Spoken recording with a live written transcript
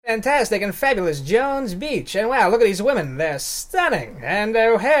fantastic and fabulous Jones Beach. And wow, look at these women. They're stunning. And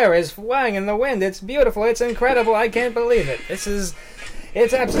their hair is flying in the wind. It's beautiful. It's incredible. I can't believe it. It's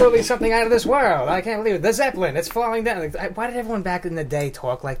absolutely something out of this world. I can't believe it. The Zeppelin, it's falling down. Why did everyone back in the day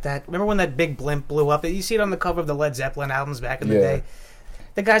talk like that? Remember when that big blimp blew up? You see it on the cover of the Led Zeppelin albums back in the day?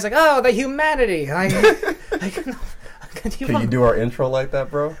 The guy's like, oh, the humanity. Can you do our intro like that,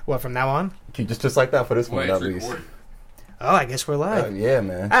 bro? What, from now on? Can you just like that for this one, at least? Recorded. Oh, I guess we're live. Yeah,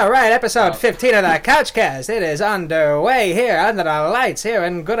 man. All right, episode 15 of the Couchcast. It is underway here under the lights here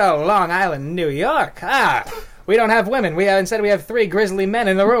in good old Long Island, New York. We don't have women. Instead we have three grizzly men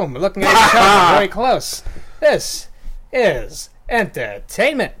in the room looking at each other very close. This is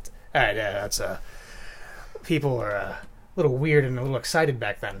entertainment. All right, that's people were a little weird and a little excited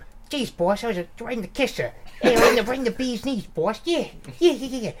back then. Jeez, boss, I was trying to kiss her. Hey, ring the bee's knees, boss. Yeah.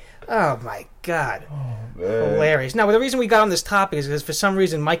 Oh, my God. Oh, hilarious. Now, the reason we got on this topic is because for some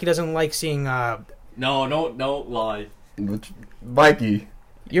reason Mikey doesn't like seeing... No lie. Mikey.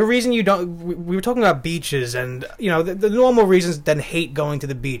 Your reason you don't... We were talking about beaches and, the normal reasons then hate going to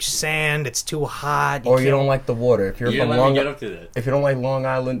the beach. Sand, it's too hot. You don't like the water. If you're from Long get up to that. If you don't like Long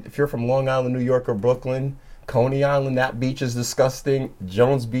Island, if you're from Long Island, New York, or Brooklyn, Coney Island, that beach is disgusting.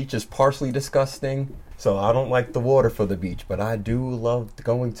 Jones Beach is partially disgusting. So I don't like the water for the beach, but I do love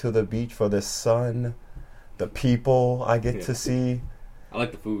going to the beach for the sun, the people I get to see. I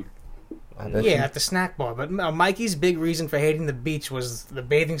like the food. At the snack bar. But Mikey's big reason for hating the beach was the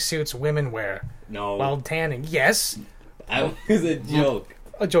bathing suits women wear. No. While tanning. Yes. That was a joke.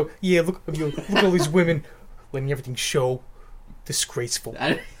 A joke. Yeah, look at all these women letting everything show. Disgraceful.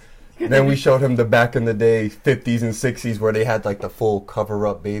 Then we showed him the back in the day 50s and 60s where they had like the full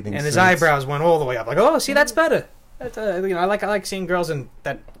cover-up bathing and suits. his eyebrows went all the way up. Like, oh, see, that's better. That's, I like seeing girls in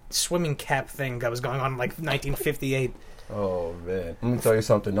that swimming cap thing that was going on in like 1958. Oh, man. Let me tell you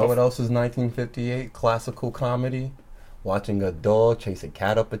something. Know what else is 1958? Classical comedy. Watching a dog chase a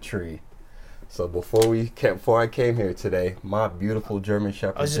cat up a tree. So before I came here today, my beautiful German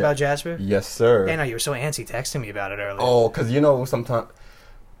Shepherd... Oh, is this about Jasper? Yes, sir. Yeah, no, you were so antsy texting me about it earlier. Oh, because sometimes...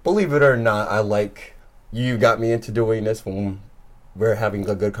 Believe it or not, you got me into doing this when we're having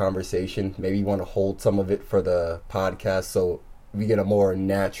a good conversation. Maybe you want to hold some of it for the podcast so we get a more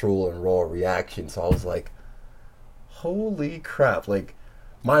natural and raw reaction. So I was like, holy crap.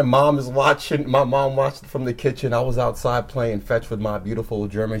 My mom watched it from the kitchen. I was outside playing fetch with my beautiful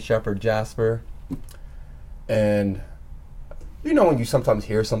German Shepherd, Jasper. And, when you sometimes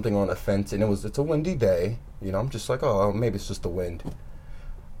hear something on a fence and it's a windy day, I'm just like, oh, maybe it's just the wind.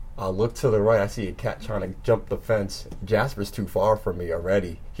 I look to the right, I see a cat trying to jump the fence. Jasper's too far from me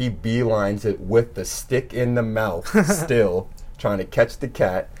already. He beelines it with the stick in the mouth, still, trying to catch the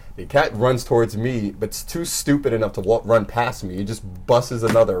cat. The cat runs towards me, but it's too stupid enough to run past me. It just busts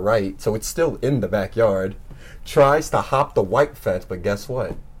another right, so it's still in the backyard. Tries to hop the white fence, but guess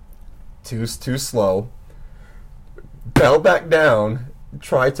what? Too slow. Fell back down.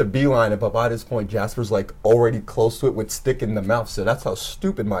 Tried to beeline it, but by this point Jasper's already close to it with stick in the mouth. So that's how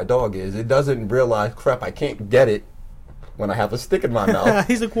stupid my dog is. It doesn't realize, crap, I can't get it when I have a stick in my mouth.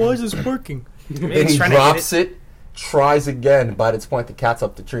 He's like, why is this working? Then he drops it, tries again. By this point the cat's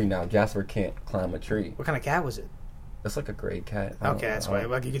up the tree now. Jasper can't climb a tree. What kind of cat was it? It's like a gray cat. Okay, that's why.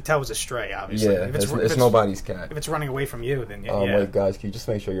 You could tell it was a stray, obviously. Yeah, if it's nobody's cat. If it's running away from you, then yeah. Wait, guys, can you just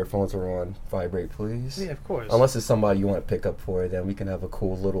make sure your phones are on vibrate, please? Yeah, of course. Unless it's somebody you want to pick up for, then we can have a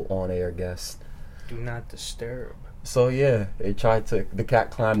cool little on-air guest. Do not disturb. So yeah, the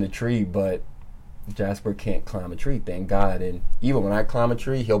cat climbed the tree, but Jasper can't climb a tree, thank God. And even when I climb a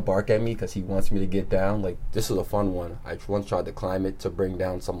tree, he'll bark at me because he wants me to get down. This is a fun one. I once tried to climb it to bring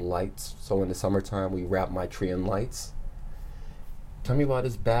down some lights. So in the summertime, we wrap my tree in lights. Tell me why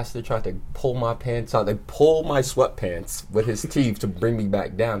this bastard tried to pull my pants out. Pull my sweatpants with his teeth to bring me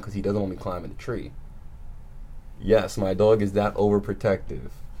back down because he doesn't want me climbing the tree. Yes, my dog is that overprotective.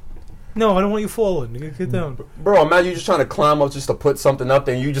 No, I don't want you falling. Get down. Bro, imagine you just trying to climb up just to put something up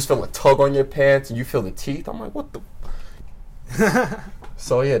there and you just feel a tug on your pants and you feel the teeth. I'm like, what the...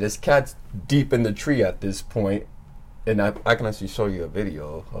 So yeah, this cat's deep in the tree at this point. And I can actually show you a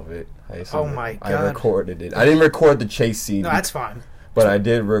video of it. Oh my God. I recorded it. I didn't record the chase scene. No, that's fine. But I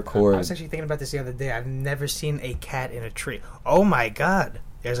did record... I was actually thinking about this the other day. I've never seen a cat in a tree. Oh my God.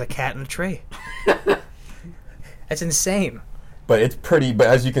 There's a cat in a tree. That's insane. But it's pretty... But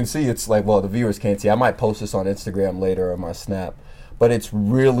as you can see, it's the viewers can't see. I might post this on Instagram later or my Snap. But it's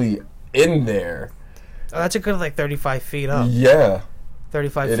really in there. Oh, that's a good 35 feet up. Yeah.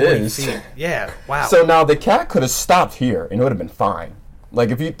 35, it 40 is. feet. Yeah, wow. So now the cat could have stopped here and it would have been fine.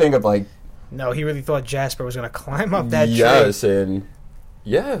 If you think of No, he really thought Jasper was going to climb up that tree. Yes, and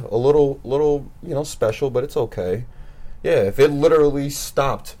Yeah, a little, special, but it's okay. Yeah, if it literally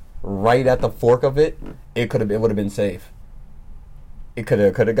stopped right at the fork of it, it would have been safe. It could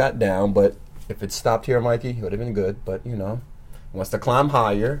have got down, but if it stopped here, Mikey, it would have been good. But wants to climb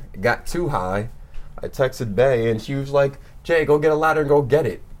higher. It got too high. I texted Bay, and she was like, "Jay, go get a ladder and go get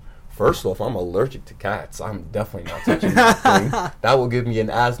it." First off, I'm allergic to cats. I'm definitely not touching that thing. That will give me an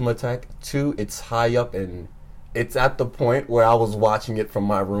asthma attack. Two, it's high up, and it's at the point where I was watching it from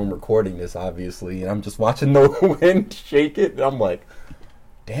my room, recording this, obviously, and I'm just watching the wind shake it, and I'm like,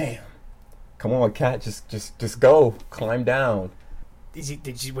 "Damn, come on, cat, just go, climb down."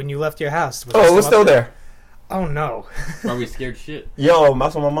 Did you when you left your house? It was still there. Oh no! Probably scared shit. Yo,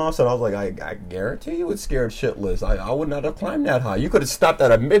 that's what my mom said. I was like, I guarantee you it's scared shitless. I would not have climbed that high. You could have stopped at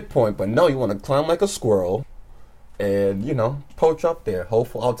a midpoint, but no, you want to climb like a squirrel and, poach up there.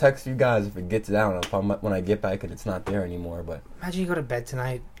 Hopefully, I'll text you guys if it gets down when I get back and it's not there anymore. But imagine you go to bed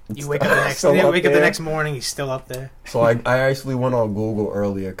tonight. You It's wake up the next morning, he's still up there. So I actually went on Google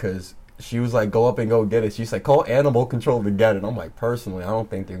earlier because she was like, "Go up and go get it." She's like, "Call animal control to get it." I'm like, personally, I don't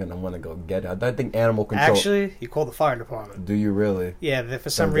think they're gonna want to go get it. I think animal control. Actually, you call the fire department. Do you really? Yeah,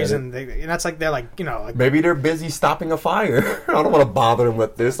 for some reason, that's like they're like maybe they're busy stopping a fire. I don't want to bother them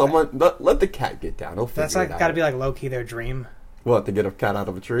with this. I'm like, let the cat get down. He'll figure that's like it out. got to be like low key their dream. What, to get a cat out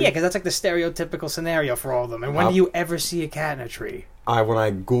of a tree? Yeah, because that's like the stereotypical scenario for all of them. And when do you ever see a cat in a tree? When I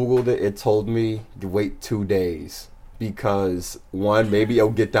Googled it, it told me to wait 2 days. Because, one, maybe it'll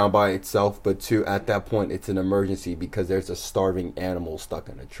get down by itself. But two, at that point, it's an emergency because there's a starving animal stuck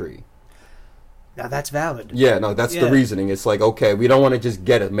in a tree. Now that's valid. Yeah, no, that's the reasoning. It's like, okay, we don't want to just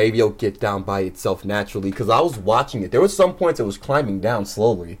get it. Maybe it'll get down by itself naturally. Because I was watching it. There was some points it was climbing down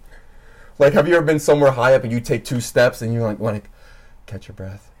slowly. Like, have you ever been somewhere high up and you take 2 steps and you want to catch your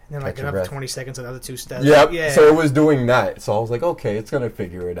breath? And then like another 20 seconds, another 2 steps. Yep. Yeah. So it was doing that. So I was like, okay, it's going to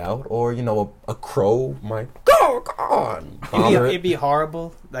figure it out. Or, a crow might go on. It'd be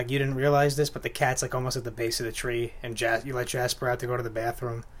horrible. Like, you didn't realize this, but the cat's like almost at the base of the tree. And you let Jasper out to go to the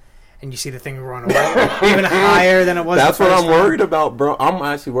bathroom. And you see the thing run away. Even higher than it was. That's what I'm worried about, bro. I'm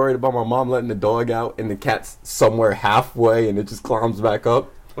actually worried about my mom letting the dog out and the cat's somewhere halfway and it just climbs back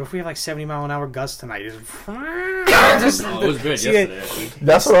up. What if we have like 70-mile-an-hour gusts tonight? It was bad yesterday, actually.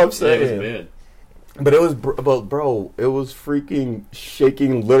 That's what I'm saying. Yeah, it was bad. But it was, bro, it was freaking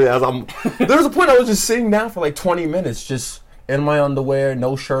shaking literally as there was a point I was just sitting down for like 20 minutes, just in my underwear,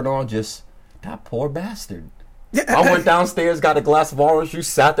 no shirt on, just, that poor bastard. I went downstairs, got a glass of orange juice,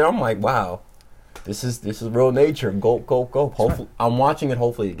 sat there, I'm like, wow, this is real nature. Go. Hopefully, I'm watching it,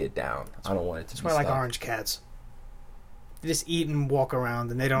 hopefully it get down. I don't want it to be That's why I like stopped. orange cats. They just eat and walk around,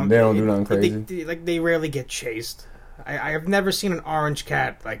 and they don't do nothing crazy. They rarely get chased. I have never seen an orange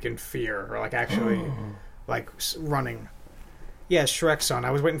cat like in fear or like actually like running. Yeah, Shrek's son. I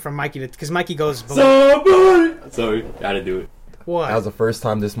was waiting for Mikey because Mikey goes. Sorry, gotta do it. What? That was the first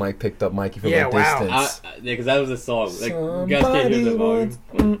time this mic picked up Mikey from a wow. distance. Yeah, because that was a song. Like, you guys can't hear the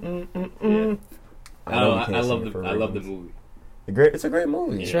volume. I love the movie. It's a great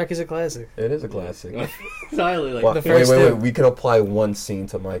movie. Shrek is a classic. It is a classic. Entirely like Well, the first wait. two. We could apply one scene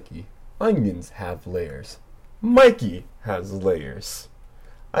to Mikey. Onions have layers. Mikey has layers.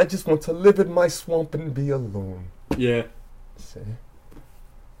 I just want to live in my swamp and be alone. Yeah. See?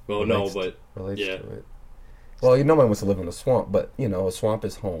 Well, Relates- no, but relates yeah. to it. Well, nobody wants to live in a swamp, but a swamp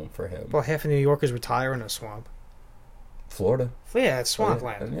is home for him. Well, half of New Yorkers retire in a swamp. Florida. Yeah, it's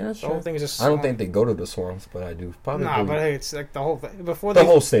swampland. Yeah, The sure. whole thing is just. I don't think they go to the swamps, but I do. Probably. No, but hey, it's like the whole thing. the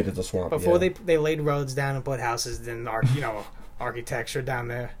whole state is a swamp. Before yeah. they laid roads down and put houses, then architecture down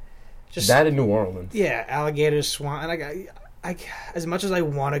there. Just that in New Orleans. yeah, alligators, swamp, and I as much as I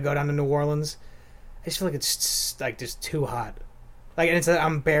want to go down to New Orleans, I just feel like it's like just too hot. Like, and it's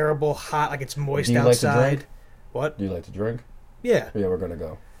unbearable hot. Like it's moist Do you like to outside. drink? What? Do you like to drink? Yeah, Yeah, we're gonna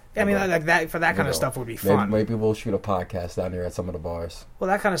go. I mean, Okay. like that for that kind We'll of go. stuff would be fun. Maybe we'll shoot a podcast down there at some of the bars. Well,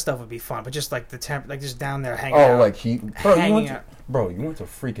 that kind of stuff would be fun, but just like the temp, like just down there hanging out. Oh, like heat. Bro, you hanging went out. you went to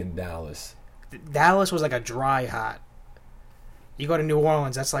freaking Dallas. Dallas was like a dry hot. You go to New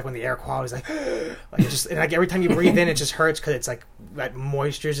Orleans, that's like when the air quality's like it just and like every time you breathe in, it just hurts because it's like that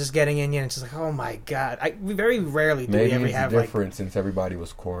moisture's just getting in you, and it's just like, oh my god. We very rarely do Maybe we ever it's have like. different since everybody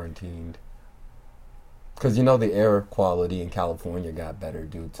was quarantined. Because the air quality in California got better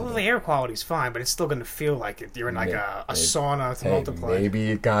due to. Well, the air quality's fine, but it's still going to feel like it. You're in like a sauna to multiply. Maybe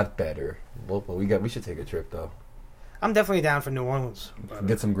it got better. Well, we should take a trip though. I'm definitely down for New Orleans. But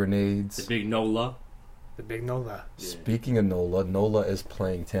Get some grenades. the big NOLA. the big NOLA. Speaking of Nola is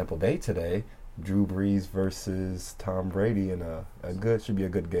playing Tampa Bay today. Drew Brees versus Tom Brady in should be a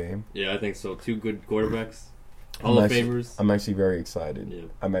good game. Yeah, I think so. 2 good quarterbacks. Hall of Famers. I'm actually very excited. Yeah.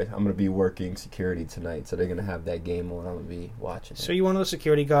 I'm going to be working security tonight, so they're going to have that game on. I'm going to be watching it. So you one of those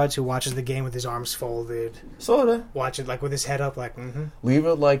security guards who watches the game with his arms folded? Sorta. Watch it like with his head up, like, Leave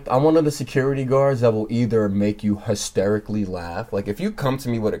it like, I'm one of the security guards that will either make you hysterically laugh. Like, if you come to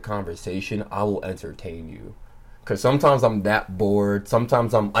me with a conversation, I will entertain you. Because sometimes I'm that bored.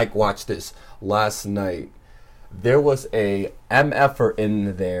 Sometimes I'm like, watch this. Last night, there was a MFer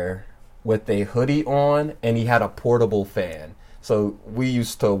in there with a hoodie on, and he had a portable fan. So we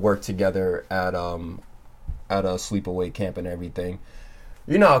used to work together at a sleepaway camp and everything.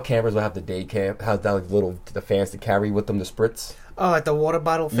 You know how campers will have the day camp, has that like the fans to carry with them, the spritz. Oh, like the water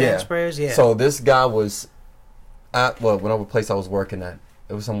bottle fan sprayers, yeah. So this guy was at whatever place I was working at.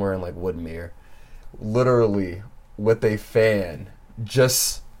 It was somewhere in like Woodmere, literally with a fan,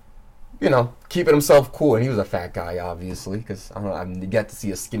 just keeping himself cool. And he was a fat guy, obviously, because I get to see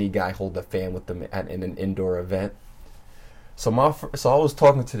a skinny guy hold the fan with them in an indoor event. So I was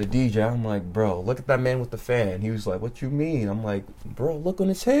talking to the DJ. I'm like, bro, look at that man with the fan. He was like, what you mean? I'm like, bro, look on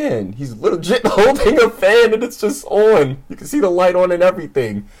his hand. He's legit holding a fan, and it's just on. You can see the light on and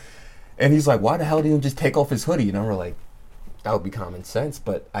everything. And he's like, why the hell didn't he just take off his hoodie? And I'm like, that would be common sense.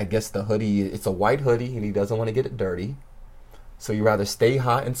 But I guess the hoodie, it's a white hoodie, and he doesn't want to get it dirty. So you rather stay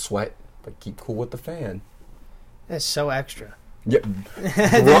hot and sweat, but keep cool with the fan. That's so extra. Yep.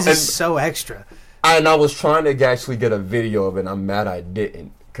 This is so extra. And I was trying to actually get a video of it, and I'm mad I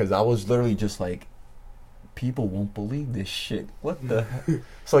didn't. Because I was literally just like, people won't believe this shit. What the heck?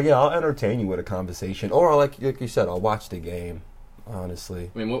 So, yeah, I'll entertain you with a conversation. Or, like you said, I'll watch the game, honestly.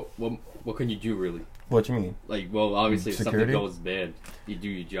 I mean, what can you do, really? What you mean? Like, well, obviously, security? if something goes bad, you do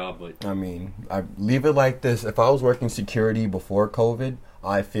your job, but... I mean, I leave it like this. If I was working security before COVID,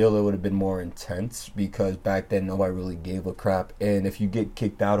 I feel it would have been more intense because back then nobody really gave a crap. And if you get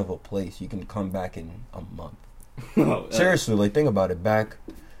kicked out of a place, you can come back in a month. Seriously, like, think about it. Back,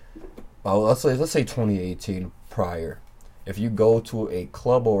 let's say 2018 prior. If you go to a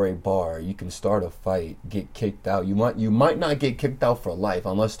club or a bar, you can start a fight, get kicked out. You might not get kicked out for life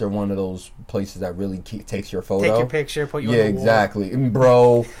unless they're one of those places that really takes your photo. Take your picture, put you on the wall. Yeah, exactly. And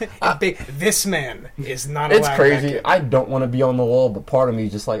bro, this man is not allowed. It's crazy. I don't want to be on the wall, but part of me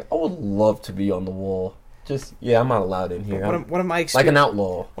is just like, I would love to be on the wall. Just, I'm not allowed in here. One of my like an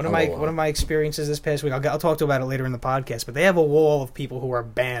outlaw. One of my experiences this past week, I'll talk about it later in the podcast, but they have a wall of people who are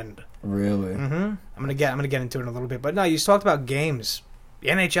banned. Really? Mm-hmm. I'm gonna get into it in a little bit, but no, you talked about games. The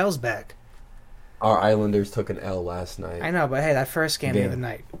NHL's back. Our Islanders took an L last night. I know, but hey, that first game the other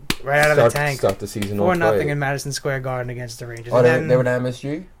night, right out of the tank, start the season 4-0 in Madison Square Garden against the Rangers. Oh, they were at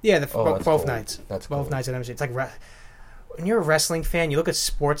MSG. Yeah, both cool. nights. That's both cool. nights at MSG. It's like when you're a wrestling fan, you look at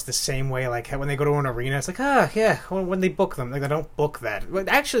sports the same way. Like when they go to an arena, it's like, when they book them, like they don't book that. But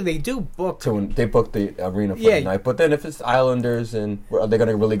actually, they do book. So when they book the arena for the night, but then if it's Islanders, and are they going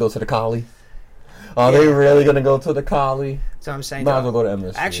to really go to the Collie? Are they really going to go to the Collie? That's what I'm saying. Might as well go to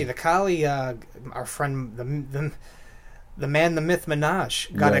MSG. Actually, the Collie, our friend, the man, the myth,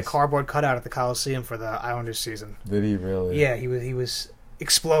 Minaj, got a cardboard cutout at the Coliseum for the Islanders season. Did he really? Yeah, he was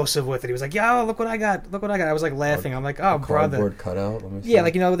explosive with it. He was like, "Yo, look what I got! Look what I got!" I was like laughing. I'm like, "Oh, brother!" Cardboard cutout. Let me see. Yeah,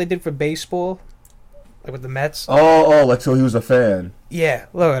 like what they did for baseball, like with the Mets. Oh, like so he was a fan. Yeah,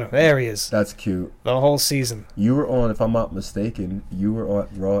 look at him. There he is. That's cute. The whole season. You were on, if I'm not mistaken, you were on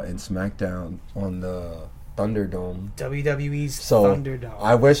Raw and SmackDown on the Thunderdome. WWE's Thunderdome.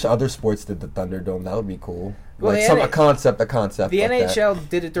 I wish other sports did the Thunderdome. That would be cool. Well, like a concept. The like NHL that.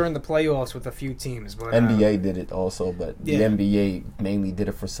 did it during the playoffs with a few teams, but NBA did it also, but the NBA mainly did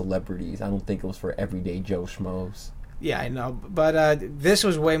it for celebrities. I don't think it was for everyday Joe Schmoes. Yeah, I know, but this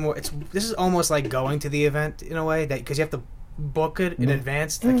was way more. This is almost like going to the event in a way, that because you have to book it in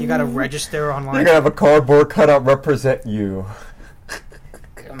advance. Like you got to register online. You're gonna have a cardboard cutout represent you.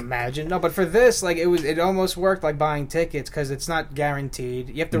 Imagine. No, but for this, like it almost worked like buying tickets because it's not guaranteed.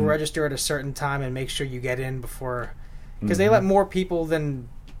 You have to register at a certain time and make sure you get in before, because they let more people than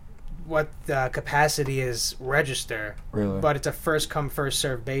what the capacity is register. Really? But it's a first come first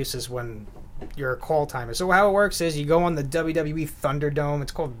served basis when your call time is. So how it works is you go on the WWE Thunderdome.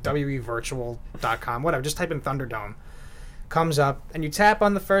 It's called WWEvirtual.com. Whatever. Just type in Thunderdome. Comes up, and you tap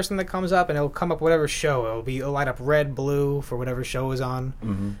on the first thing that comes up, and it'll come up whatever show. It'll light up red, blue for whatever show is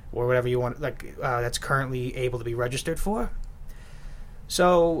on, or whatever you want, like that's currently able to be registered for.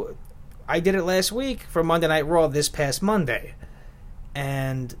 So, I did it last week for Monday Night Raw this past Monday,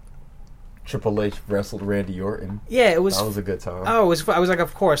 and Triple H wrestled Randy Orton. Yeah, it was. That was a good time. Oh, I was like,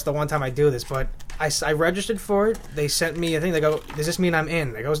 of course, the one time I do this, but I registered for it. They sent me a thing. They go, "Does this mean I'm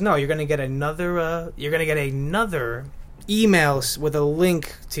in?" They goes, "No, you're gonna get another. You're gonna get another." Emails with a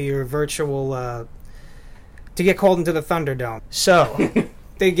link to your virtual to get called into the Thunderdome. So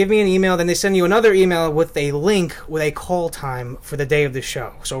they give me an email, then they send you another email with a link with a call time for the day of the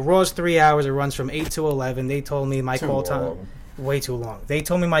show. So Raw's 3 hours. It runs from 8 to 11. They told me my call time... Way too long. They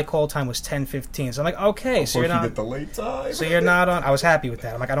told me my call time was 10:15. So I'm like, okay, so you're not... You get the late time. So you're not on... I was happy with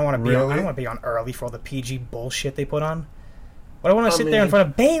that. I'm like, I don't want to be on... I don't want to be on early for all the PG bullshit they put on. But I want to sit there in front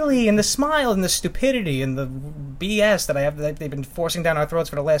of Bailey and the smile and the stupidity and the BS that they've been forcing down our throats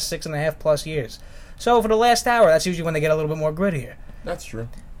for the last 6.5+ years. So for the last hour, that's usually when they get a little bit more grittier. That's true.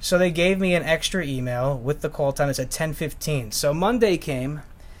 So they gave me an extra email with the call time. It said 10:15. So Monday came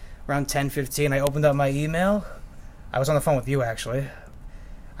around 10:15. I opened up my email. I was on the phone with you, actually.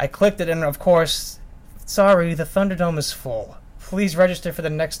 I clicked it, and of course, sorry, the Thunderdome is full. Please register for the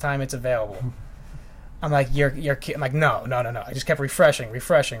next time it's available. I'm like, you're kidding. I'm like, no. I just kept refreshing. Just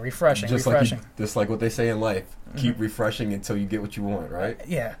like what they say in life. Keep refreshing until you get what you want, right?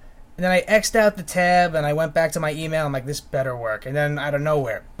 Yeah. And then I X'd out the tab, and I went back to my email. I'm like, this better work. And then out of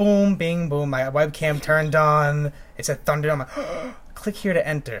nowhere, boom, bing, boom, my webcam turned on. It said Thunderdome. I'm like, click here to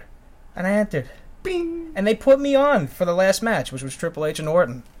enter. And I entered. Bing! And they put me on for the last match, which was Triple H and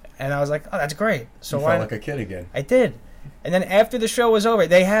Orton. And I was like, oh, that's great. So you felt like a kid again. I did. And then after the show was over,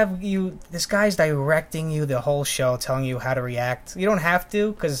 they have you... This guy's directing you the whole show, telling you how to react. You don't have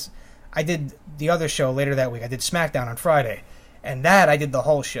to, because I did the other show later that week. I did SmackDown on Friday. And that, I did the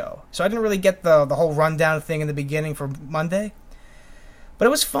whole show. So I didn't really get the whole rundown thing in the beginning for Monday. But it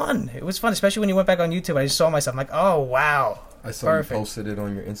was fun. It was fun, especially when you went back on YouTube. I just saw myself. I'm like, oh, wow. I saw you posted it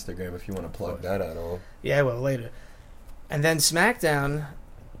on your Instagram if you want to plug that at all. Yeah, I will later. And then SmackDown,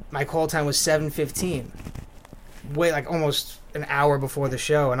 my call time was 7:15. Wait, like almost an hour before the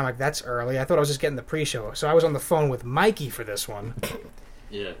show. And I'm like, that's early. I thought I was just getting the pre-show. So I was on the phone with Mikey for this one.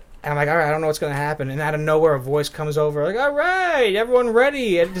 Yeah. And I'm like, all right, I don't know what's going to happen. And out of nowhere, a voice comes over, like, all right, everyone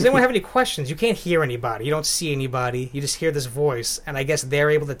ready? Does anyone have any questions? You can't hear anybody. You don't see anybody. You just hear this voice. And I guess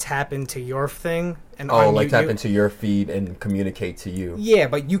they're able to tap into your thing. And tap into your feed and communicate to you. Yeah,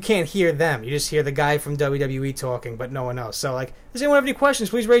 but you can't hear them. You just hear the guy from WWE talking, but no one else. So, like, does anyone have any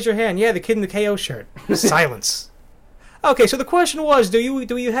questions? Please raise your hand. Yeah, the kid in the KO shirt. Silence. Okay, so the question was, do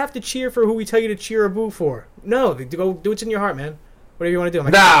you have to cheer for who we tell you to cheer or boo for? No, go do what's in your heart, man. Whatever you want to do.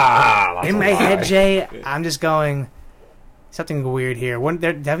 I'm like, in my head, Jay, I'm just going, something weird here.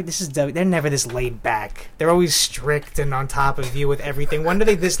 They're never this laid back. They're always strict and on top of you with everything. When are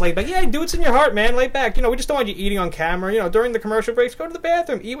they this laid back? Yeah, do what's in your heart, man. Laid back. We just don't want you eating on camera. During the commercial breaks, go to the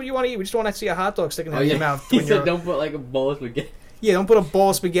bathroom. Eat what you want to eat. We just don't want to see a hot dog sticking in your mouth. He said don't put like a bowl of spaghetti. Yeah, don't put a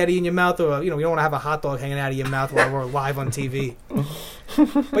bowl of spaghetti in your mouth, or we don't want to have a hot dog hanging out of your mouth while we're live on TV.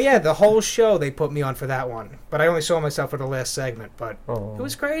 But yeah, the whole show they put me on for that one. But I only saw myself for the last segment. But it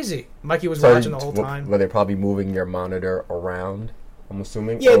was crazy. Mikey was watching the whole time. Were they probably moving your monitor around? I'm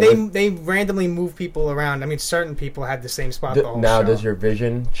assuming. Yeah, they randomly move people around. I mean, certain people had the same spot the whole now, show. Does your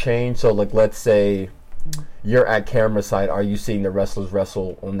vision change? So, like, let's say you're at camera side. Are you seeing the wrestlers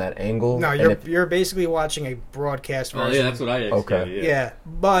wrestle on that angle? No, you're basically watching a broadcast version. Oh yeah, that's what I expected. Okay. Yeah,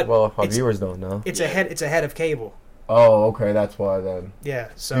 but our viewers don't know. It's ahead of cable. Oh, okay, that's why then. Yeah,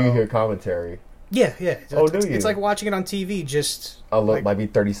 so do you hear commentary? Yeah. Do you? It's like watching it on TV, just might be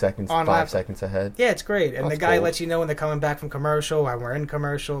 30 seconds, 5 seconds ahead. Yeah, it's great, and the guy lets you know when they're coming back from commercial, or we're in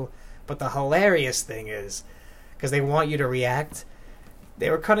commercial. But the hilarious thing is, because they want you to react, they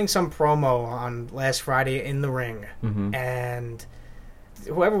were cutting some promo on last Friday in the ring, and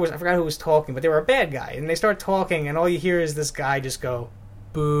whoever was, I forgot who was talking, but they were a bad guy, and they start talking, and all you hear is this guy just go,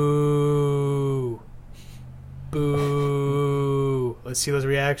 boo, boo. Let's see those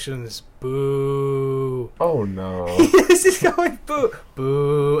reactions. Boo. Oh no. He's just going boo,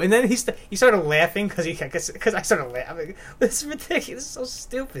 boo, and then he started laughing because I started laughing. This is ridiculous. This is so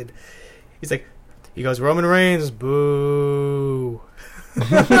stupid. He goes Roman Reigns, boo.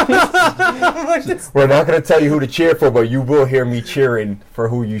 We're not going to tell you who to cheer for, but you will hear me cheering for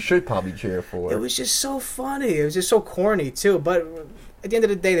who you should probably cheer for. It was just so funny. It was just so corny too. But at the end of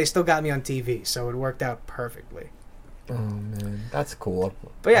the day, they still got me on TV, so it worked out perfectly. Oh man, that's cool.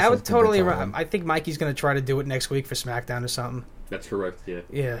 But yeah, I would totally. I think Mikey's going to try to do it next week for SmackDown or something. That's correct. Yeah.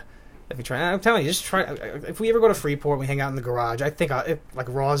 Yeah. If you try, I'm telling you, just try. If we ever go to Freeport, we hang out in the garage. I think if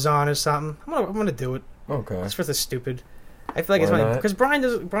Raw's on or something, I'm gonna do it. Okay. It's for the stupid. I feel like it's funny because Brian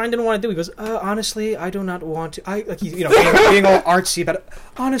didn't want to do it. He goes, honestly, I do not want to. He's being all artsy, but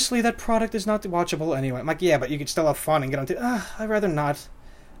honestly, that product is not watchable anyway. I'm like, yeah, but you could still have fun and get on. I'd rather not.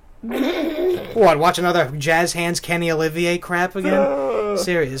 What? Watch another Jazz Hands Kenny Olivier crap again?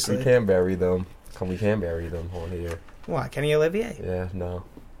 Seriously. We can't bury them. We can't bury them on here. What? Kenny Olivier? Yeah, no.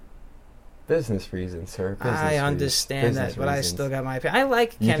 Business reasons, sir. I understand that, but I still got my opinion. I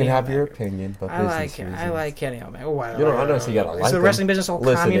like Kenny. You can have Omega. your opinion, but I business reasons. I like Kenny Omega. You don't. I don't see you gotta like. Is the wrestling business all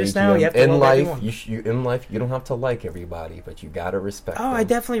communist now? AGM, You have to in love life, everyone. in life, you don't have to like everybody, but you gotta respect. Oh, them. I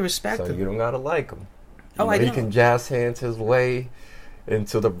definitely respect so them. you don't gotta like them. Oh, I He know. can jazz hands his way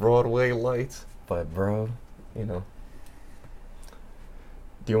into the Broadway lights, but bro, you know.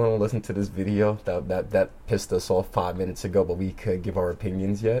 Do you want to listen to this video that pissed us off 5 minutes ago, but we could give our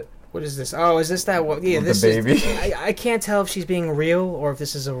opinions yet? What is this? Oh, is this that one? Yeah, With this the baby. is. I can't tell if she's being real or if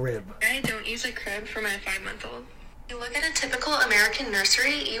this is a rib. I don't use a crib for my 5-month-old. If you look at a typical American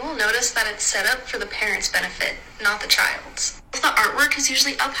nursery, you will notice that it's set up for the parent's benefit, not the child's. The artwork is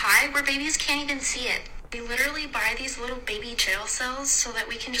usually up high where babies can't even see it. We literally buy these little baby jail cells so that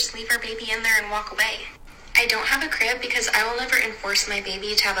we can just leave our baby in there and walk away. I don't have a crib because I will never enforce my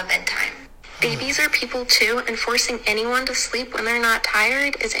baby to have a bedtime. Babies are people too, and forcing anyone to sleep when they're not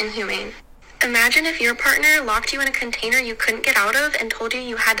tired is inhumane. Imagine if your partner locked you in a container you couldn't get out of and told you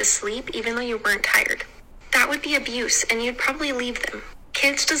you had to sleep even though you weren't tired. That would be abuse, and you'd probably leave them.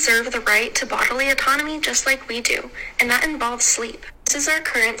 Kids deserve the right to bodily autonomy just like we do, and that involves sleep. This is our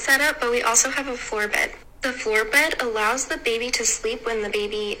current setup, but we also have a floor bed. The floor bed allows the baby to sleep when the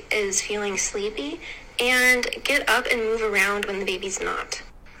baby is feeling sleepy, and get up and move around when the baby's not.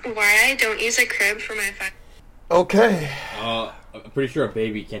 Why I don't use a crib for my Okay. I'm pretty sure a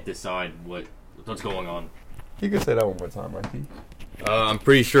baby can't decide what's going on. You can say that one more time, Mikey. I'm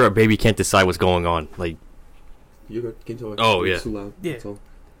pretty sure a baby can't decide what's going on. Like, You can talk. Oh, yeah. It's too loud. Yeah. That's all.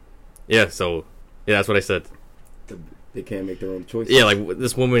 yeah, so yeah, that's what I said. They can't make their own choices. Yeah, like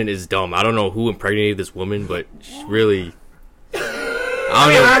this woman is dumb. I don't know who impregnated this woman, but she really. I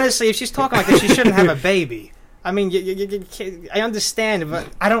mean, honestly, if she's talking like this, she shouldn't have a baby. I mean, I understand, but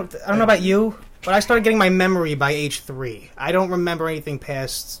I don't know about you, but I started getting my memory by age 3. I don't remember anything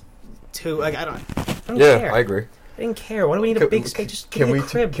past 2. Like I don't care. I agree. I didn't care. Why do we need a big space? Just give me a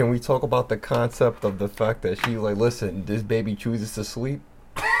crib. Can we talk about the concept of the fact that she's like, listen, this baby chooses to sleep?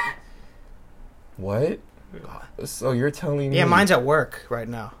 What? So you're telling me? Yeah, mine's at work right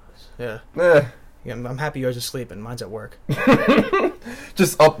now. Yeah. Eh, Yeah, I'm happy yours is sleeping. Mine's at work.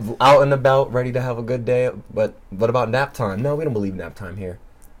 just up, out and about, ready to have a good day. But what about nap time? No, we don't believe nap time here.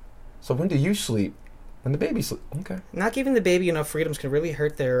 So when do you sleep? When the baby sleeps? Okay. Not giving the baby enough freedoms can really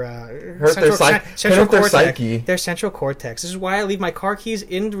hurt their psyche. Their central cortex. This is why I leave my car keys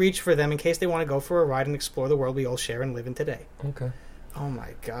in reach for them in case they want to go for a ride and explore the world we all share and live in today. Okay. Oh my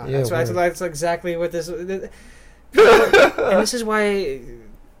god, Yeah, that's exactly what this. And this is why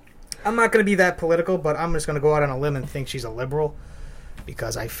I'm not going to be that political, but I'm just going to go out on a limb and think she's a liberal.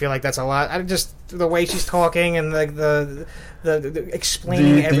 Because I feel like that's a lot. I just the way she's talking and like the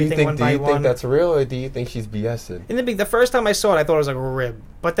explaining everything one by one. Do you think that's real, or do you think she's BSing? In the first time I saw it, I thought it was like a rib.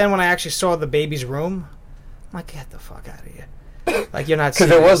 But then when I actually saw the baby's room, I'm like, get the fuck out of here! Like you're not. Because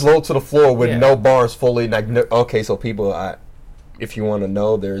it was low to the floor with Yeah. no bars fully. Like, okay, so people, if you want to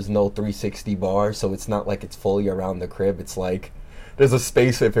know, there's no 360 bars, so it's not like it's fully around the crib. It's like there's a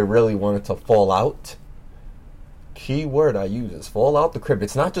space if it really wanted to fall out. Key word I use is fall out the crib.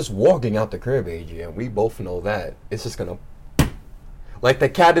 It's not just walking out the crib, AG, and we both know that. It's just gonna, like the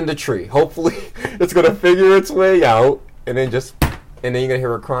cat in the tree. Hopefully, it's gonna figure its way out, and then you're gonna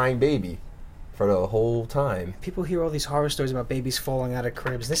hear a crying baby for the whole time. People hear all these horror stories about babies falling out of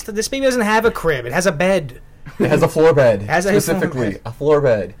cribs. This baby doesn't have a crib. It has a bed. It has a floor bed. Has a specifically floor bed. a floor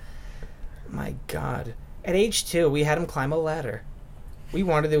bed. My God! At age 2, we had him climb a ladder. We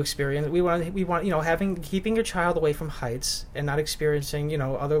wanted to experience. We want keeping your child away from heights and not experiencing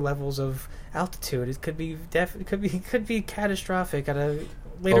other levels of altitude. It could be catastrophic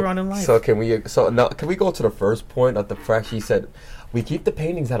later on in life. So can we go to the first point of the fact she said we keep the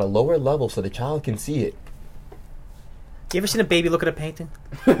paintings at a lower level so the child can see it. You ever seen a baby look at a painting?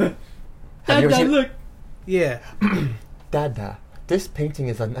 Have you ever seen? Look. Yeah. Dada, this painting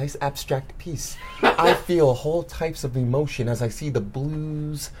is a nice abstract piece. I feel whole types of emotion as I see the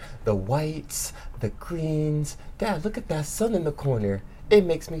blues, the whites, the greens. Dad, look at that sun in the corner. It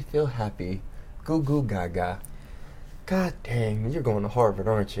makes me feel happy. Goo goo gaga. God dang, you're going to Harvard,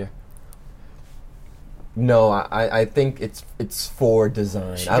 aren't you? No, I think it's for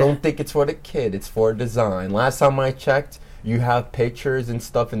design. I don't think it's for the kid. It's for design. Last time I checked, you have pictures and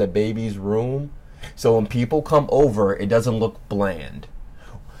stuff in the baby's room. So when people come over, it doesn't look bland.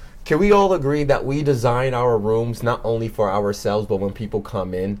 Can we all agree that we design our rooms not only for ourselves, but when people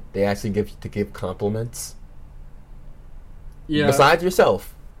come in, they actually give compliments? Yeah. Besides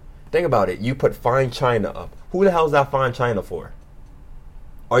yourself. Think about it. You put fine china up. Who the hell is that fine china for?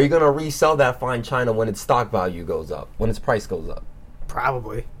 Are you going to resell that fine china when its stock value goes up, when its price goes up?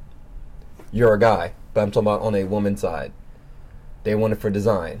 Probably. You're a guy, but I'm talking about on a woman's side. They want it for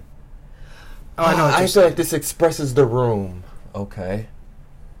design. Oh, I know what I you're feel saying. like this expresses the room. Okay.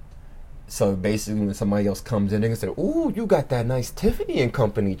 So basically, when somebody else comes in, they can say, "Ooh, you got that nice Tiffany and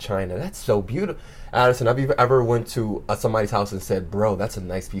Company china. That's so beautiful." Addison, have you ever went to somebody's house and said, "Bro, that's a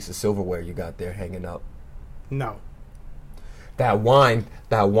nice piece of silverware you got there hanging up"? No. That wine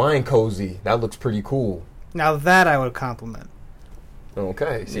cozy, that looks pretty cool. Now that I would compliment.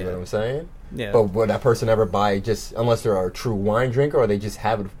 Okay, see what I'm saying? Yeah. But would that person ever buy just, unless they're a true wine drinker, or they just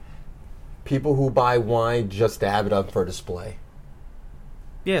have it? People who buy wine just to have it up for display.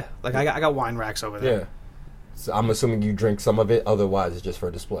 Yeah, like I got wine racks over there. Yeah. So I'm assuming you drink some of it, otherwise it's just for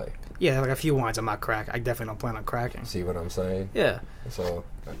display. Yeah, like a few wines I'm not crack. I definitely don't plan on cracking. See what I'm saying? Yeah. So,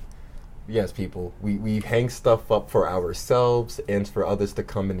 yes, people, we hang stuff up for ourselves and for others to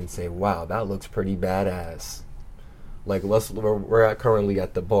come in and say, "Wow, that looks pretty badass." Like we're currently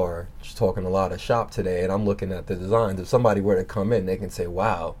at the bar, just talking a lot of shop today, and I'm looking at the designs. If somebody were to come in, they can say,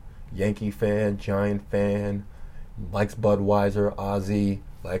 "Wow, Yankee fan, Giant fan, likes Budweiser, Ozzy,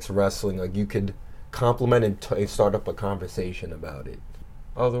 likes wrestling." Like you could compliment and start up a conversation about it.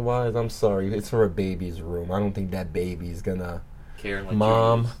 Otherwise, I'm sorry, it's for a baby's room. I don't think that baby's gonna care. Like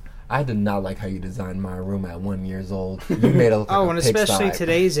Mom, I did not like how you designed my room at 1 year old. You made it look like Oh, a and especially pigsty.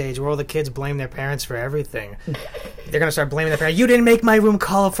 today's age, where all the kids blame their parents for everything. They're gonna start blaming their parents. You didn't make my room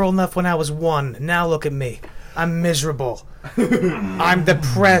colorful enough when I was 1. Now look at me. I'm miserable. I'm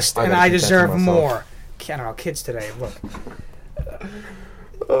depressed, I and gotta I keep that to deserve myself. more. I don't know, kids today. Look,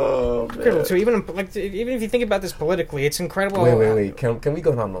 Oh, incredible too. Even if you think about this politically, it's incredible. Wait. Can we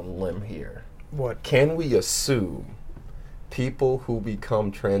go down a limb here? What? Can we assume people who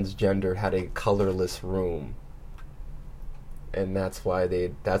become transgender had a colorless room, and that's why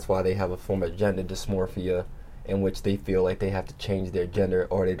they have a form of gender dysmorphia, in which they feel like they have to change their gender,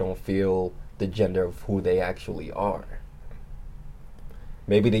 or they don't feel the gender of who they actually are?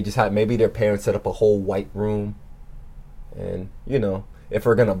 Maybe their parents set up a whole white room, and if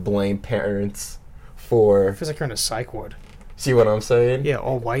we're gonna blame parents for, Feels like you're in a psych ward. see what I'm saying? Yeah,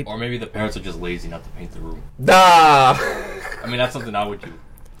 all white. Or maybe the parents are just lazy not to paint the room. Nah. I mean, that's something I would do.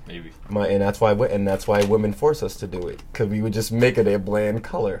 Maybe. And that's why women force us to do it, because we would just make it a bland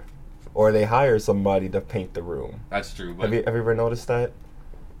color, or they hire somebody to paint the room. That's true. But Have you ever noticed that?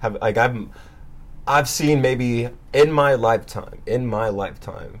 I've seen maybe in my lifetime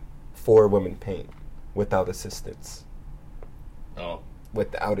 4 women paint without assistance. oh,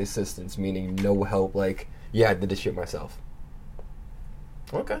 Without assistance, meaning no help. Like, yeah, I did this shit myself.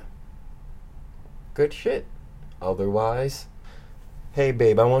 Okay. Good shit. Otherwise, hey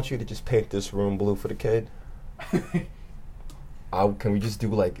babe, I want you to just paint this room blue for the kid. Can we just do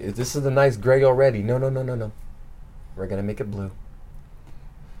this is a nice gray already? No. We're gonna make it blue.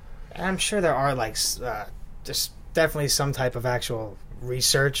 I'm sure there are just definitely some type of actual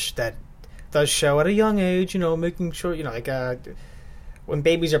research that does show at a young age, making sure, when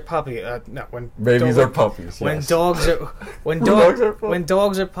babies are puppies. When Babies are puppies. When Yes. dogs are Dogs when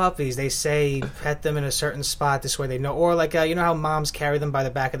dogs are puppies, they say pet them in a certain spot. This way they know. Or how moms carry them by the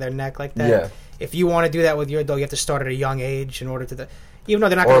back of their neck like that. Yeah. If you want to do that with your dog, you have to start at a young age in order to. Even though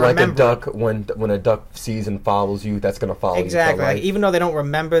they're not Or going to like remember. a duck, when a duck sees and follows you, that's gonna follow Exactly. you for Like, life. even though they don't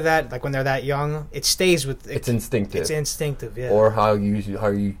remember that, like when they're that young, it stays with. It's instinctive. It's instinctive. Yeah. Or how you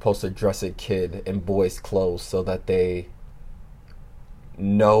supposed to dress a kid in boys' clothes so that they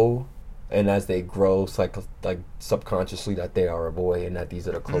know, and as they grow, it's like subconsciously that they are a boy and that these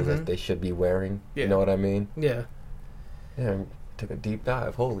are the clothes that they should be wearing. Yeah. You know what I mean? Yeah. Yeah. Took a deep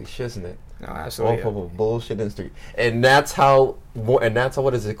dive. Holy shiznit. No, All absolutely. full of bullshit in the street. And that's how, what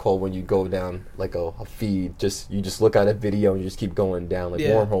is it called when you go down like a feed? You just look at a video and you just keep going down, like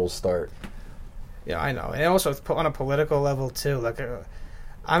Yeah. wormholes start. Yeah, I know. And also on a political level too.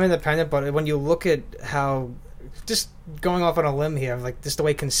 I'm independent, but when you look at how, just going off on a limb here, just the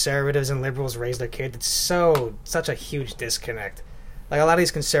way conservatives and liberals raise their kids, it's such a huge disconnect. Like a lot of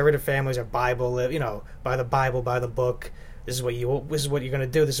these conservative families are by the Bible, by the book. This is what you're gonna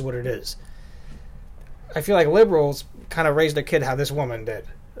do. This is what it is. I feel like liberals kind of raised their kid how this woman did,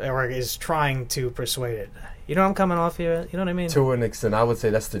 or is trying to persuade it. You know what I'm coming off here? You know what I mean? To an extent, I would say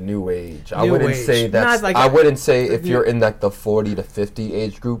that's the new age. I New wouldn't age. say that's. Not I wouldn't say if you're in the 40 to 50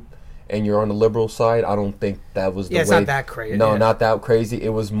 age group and you're on the liberal side. I don't think that was the way. It's not that crazy. No, yeah. not that crazy. It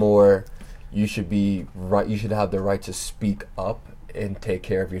was more. You should be right. You should have the right to speak up and take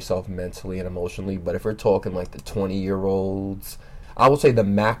care of yourself mentally and emotionally. But if we're talking like the 20-year-olds, I would say the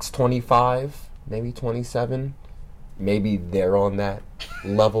max 25, maybe 27. maybe they're on that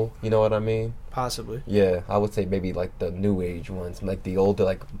level. You know what I mean? Possibly. Yeah, I would say maybe like the new age ones, like the older,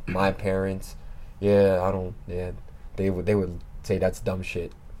 like my parents. Yeah, I don't. Yeah, they would say that's dumb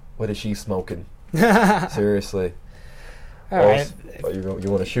shit. What is she smoking? Seriously. All right. You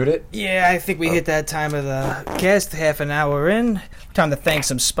want to shoot it? Yeah, I think we hit that time of the cast. Half an hour in. Time to thank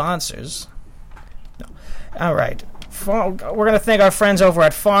some sponsors. No. All right. We're going to thank our friends over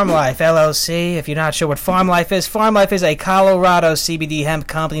at Farm Life LLC. If you're not sure what Farm Life is a Colorado CBD hemp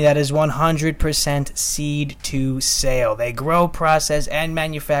company that is 100% seed to sale. They grow, process, and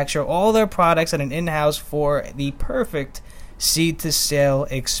manufacture all their products at an in-house for the perfect seed to sale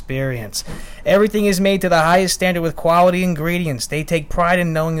experience. Everything is made to the highest standard with quality ingredients. They take pride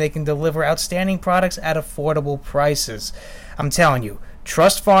in knowing they can deliver outstanding products at affordable prices. I'm telling you,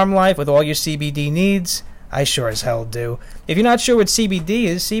 trust Farm Life with all your CBD needs. I sure as hell do. If you're not sure what CBD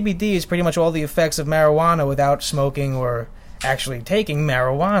is pretty much all the effects of marijuana without smoking or actually taking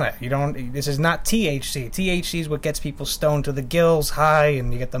marijuana. This is not THC. THC is what gets people stoned to the gills, high,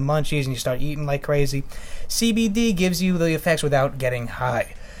 and you get the munchies and you start eating like crazy. CBD gives you the effects without getting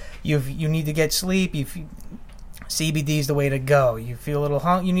high. You need to get sleep. CBD is the way to go. You feel a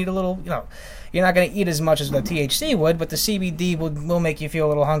little you need a little, you're not going to eat as much as the THC would, but the CBD will make you feel a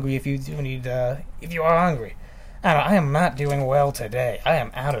little hungry if you are hungry. I am not doing well today. I am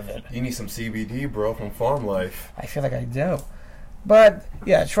out of it. You need some CBD, bro, from Farm Life. I feel like I do. But,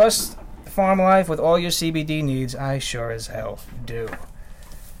 yeah, trust Farm Life with all your CBD needs. I sure as hell do.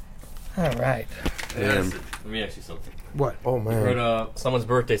 All right. Let me ask you something. What? Oh, man. We heard someone's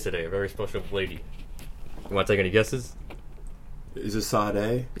birthday today, a very special lady. You want to take any guesses? Is it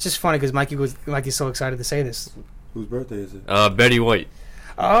Sade? It's just funny because Mikey's so excited to say this. Whose birthday is it? Betty White.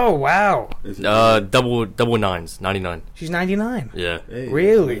 Oh, wow. Double nines, 99. She's 99. Yeah. Hey,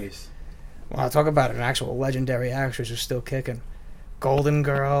 Really? nice. Well, talk about an actual legendary actress who's still kicking. Golden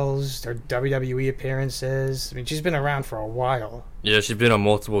Girls, her WWE appearances. I mean, she's been around for a while. Yeah, she's been on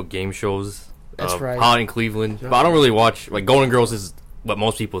multiple game shows. That's right. Hot in Cleveland. But I don't really watch, Golden Girls is what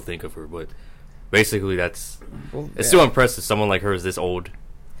most people think of her, but basically it's still impressive someone like her is this old.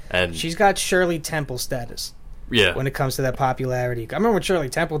 And she's got Shirley Temple status. Yeah. When it comes to that popularity. I remember when Shirley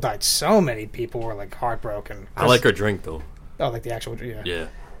Temple died, so many people were, heartbroken. I like her drink, though. Oh, like the actual, yeah. Yeah.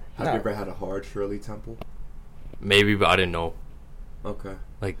 Have you ever had a hard Shirley Temple? Maybe, but I didn't know. Okay.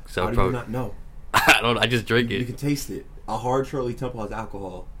 So How do you not know? I just drink it. You can taste it. A hard Shirley Temple has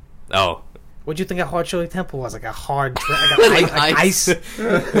alcohol. Oh. What'd you think a hard Shirley Temple was? Like a hard ice?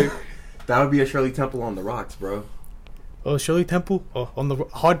 That would be a Shirley Temple on the rocks, bro. Oh, Shirley Temple? Oh, on the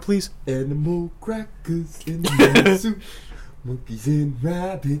hard, please? Animal crackers in the soup. Monkeys and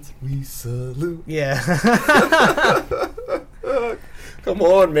rabbits, we salute. Yeah. Come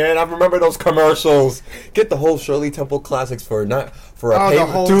on, man. I remember those commercials. Get the whole Shirley Temple classics for two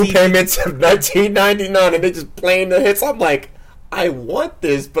payments of $19.99, and they just playing the hits. I'm like, I want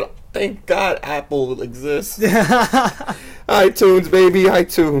this, but thank God Apple exists. iTunes, baby,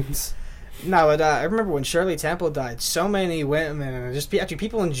 iTunes. No, but I remember when Shirley Temple died, so many women, and just actually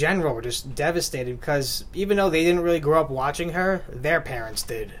people in general, were just devastated because even though they didn't really grow up watching her, their parents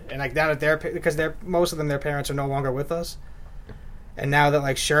did, and now that most of them, their parents are no longer with us, and now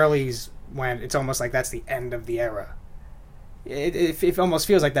that Shirley's went, it's almost like that's the end of the era. It almost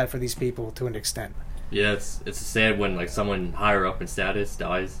feels like that for these people to an extent. Yeah, it's sad when someone higher up in status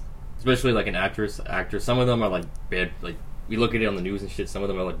dies, especially an actor. Some of them are bad. We look at it on the news and shit. Some of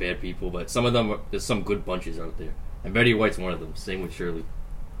them are bad people, but some of them there's some good bunches out there. And Betty White's one of them. Same with Shirley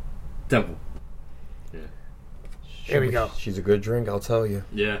Temple. Yeah. Here we go. She's a good drink, I'll tell you.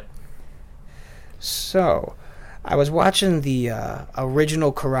 Yeah. So, I was watching the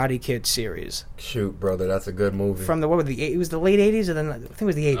original Karate Kid series. Shoot, brother, that's a good movie. From it was the late 80s, and then I think it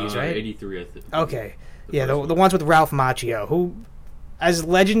was the 80s, right? 83, I think. Okay. The ones with Ralph Macchio, who, as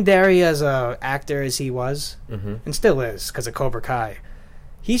legendary as a actor as he was, and still is, because of Cobra Kai.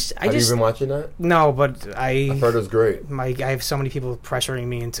 Have you been watching that? No, but I've heard it was great. I have so many people pressuring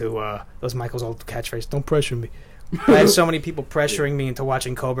me into, those Michael's old catchphrase, don't pressure me. I have so many people pressuring me into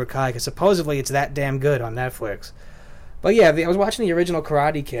watching Cobra Kai, because supposedly it's that damn good on Netflix. But yeah, I was watching the original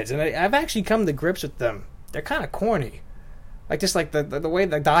Karate Kids, and I've actually come to grips with them. They're kind of corny. The way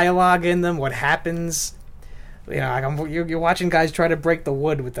the dialogue in them, what happens. You're watching guys try to break the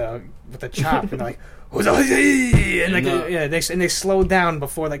wood with a chop, and they slow down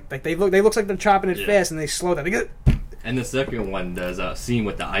before they looks like they're chopping it fast, and they slow down. And the second one, there's a scene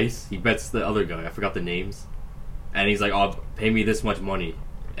with the ice. He bets the other guy. I forgot the names, and he's like, "Oh, pay me this much money,"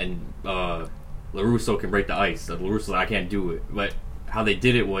 and LaRusso can break the ice. So LaRusso's like, I can't do it. But how they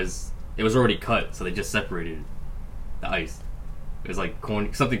did it was already cut, so they just separated it. The ice. It was like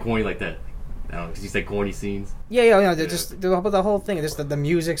corny, something corny like that. I don't know, because you said corny scenes. Yeah. Just the whole thing. Just the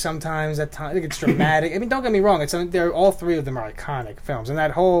music sometimes at times it's dramatic. I mean, don't get me wrong. They're all three of them are iconic films, and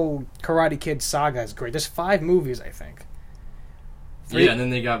that whole Karate Kid saga is great. There's 5 movies, I think. 3? Yeah, and then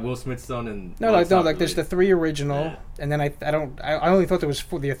they got Will Smith's son and There's the 3 original, and then I only thought there was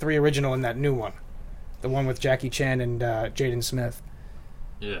the 3 original in that new one, the one with Jackie Chan and Jaden Smith.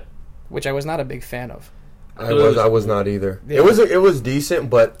 Yeah, which I was not a big fan of. I was not either. Yeah. It was decent,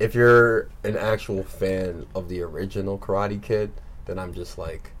 but if you're an actual fan of the original Karate Kid, then I'm just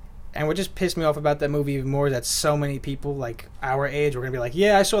like. And what just pissed me off about that movie even more that so many people like our age were gonna be like,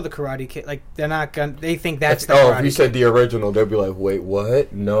 yeah, I saw the Karate Kid. Like they're not gonna. They think that's the Karate if you Kid. said the original, they'll be like, wait,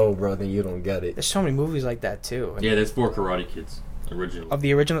 what? No, brother, you don't get it. There's so many movies like that too. Yeah, there's 4 Karate Kids original. Of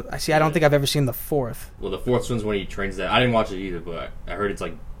the original, I don't think I've ever seen the 4th. Well, the 4th one's when he trains that. I didn't watch it either, but I heard it's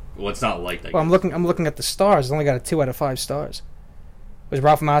like. Well, it's not like that. Well, I'm looking at the stars. It's only got a 2 out of 5 stars. Was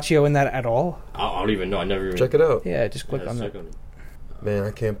Ralph Macchio in that at all? I don't even know. I never even Check it out. Yeah, just click on that. Man,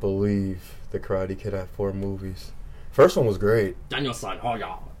 I can't believe the Karate Kid had 4 movies. First one was great. Daniel San, oh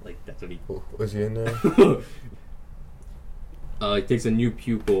yeah, like that's what he. Was he in there? He takes a new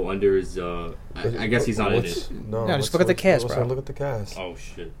pupil under his. I guess he's not in it. No, just look at the cast, bro. Look at the cast. Oh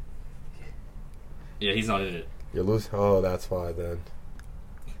shit. Yeah, he's not in it. You lose. Oh, that's why then.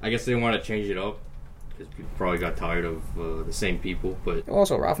 I guess they want to change it up because people probably got tired of the same people. But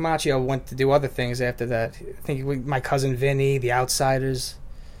Also, Ralph Macchio went to do other things after that. I think My Cousin Vinny, The Outsiders.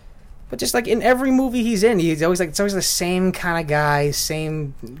 But just like in every movie he's in, he's always like it's always the same kind of guy,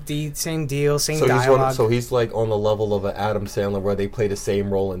 same deal, same dialogue. So he's like on the level of an Adam Sandler where they play the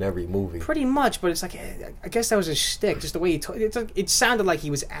same role in every movie. Pretty much, but it's like I guess that was his shtick, just the way he talked. It sounded like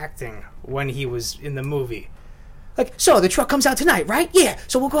he was acting when he was in the movie. Like, so the truck comes out tonight, right? Yeah.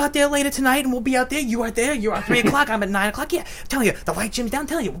 So we'll go out there later tonight, and we'll be out there. You are there. You're at 3 o'clock. I'm at 9 o'clock. Yeah. I'm telling you, the light gym's down. I'm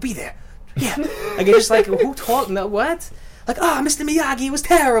telling you, we'll be there. Yeah. Like it's just like who talked? No, what? Like, oh, Mr. Miyagi was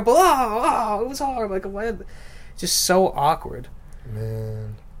terrible. Oh, it was horrible. Like, what? Just so awkward.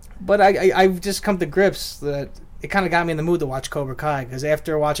 Man. But I've just come to grips that it kind of got me in the mood to watch Cobra Kai because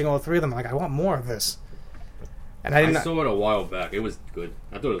after watching all 3 of them, I'm like, I want more of this. And I saw it a while back. It was good.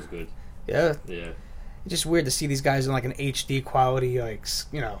 I thought it was good. Yeah. Yeah. It's just weird to see these guys in like an HD quality, like,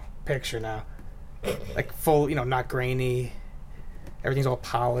 picture now. Like full, not grainy. Everything's all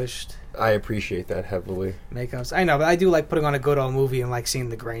polished. I appreciate that heavily. Makeups. I know, but I do like putting on a good old movie and like seeing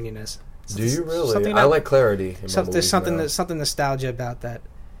the graininess. Do you really? I like clarity. There's something nostalgia about that.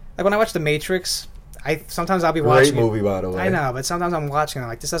 Like when I watch The Matrix, sometimes I'll be watching. Great movie, by the way. I know, but sometimes I'm watching it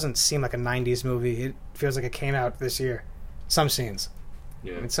like this doesn't seem like a '90s movie. It feels like it came out this year. Some scenes.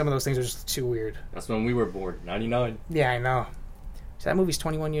 Yeah. I mean, some of those things are just too weird. That's when we were born, 99. Yeah, I know. So that movie's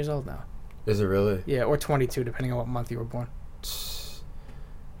 21 years old now. Is it really? Yeah, or 22, depending on what month you were born.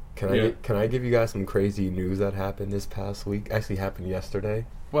 Can I give you guys some crazy news that happened this past week? Actually happened yesterday.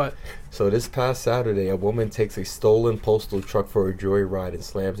 What? So this past Saturday, a woman takes a stolen postal truck for a joyride and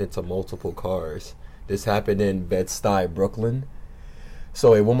slams into multiple cars. This happened in Bed-Stuy, Brooklyn.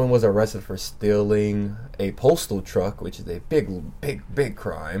 So a woman was arrested for stealing a postal truck, which is a big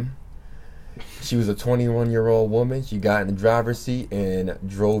crime. She was a 21-year-old woman. She got in the driver's seat and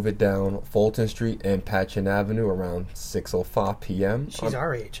drove it down Fulton Street and Patchen Avenue around 6:05 p.m. She's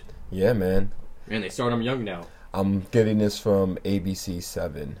our age. Yeah, man. Man, they start them young now. I'm getting this from ABC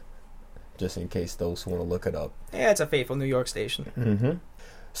 7, just in case those who want to look it up. Yeah, it's a faithful New York station. Mm-hmm.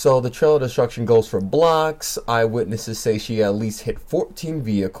 So the trail of destruction goes for blocks. Eyewitnesses say she at least hit 14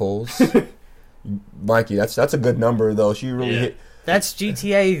 vehicles. Mikey, that's a good number, though. She really hit... That's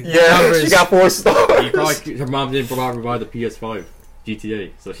GTA numbers. She got 4 stars. Her mom didn't provide the PS5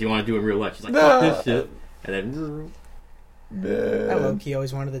 GTA, so she wanted to do it in real life. She's like, fuck this shit. And then... Man. I low-key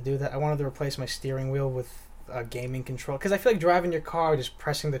always wanted to do that. I wanted to replace my steering wheel with a gaming control. Because I feel like driving your car, just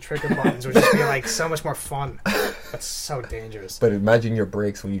pressing the trigger buttons would just be like so much more fun. That's so dangerous. But imagine your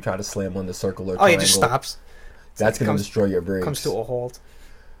brakes when you try to slam on the circle or triangle. Oh, it just stops. That's going to destroy your brakes. Comes to a halt.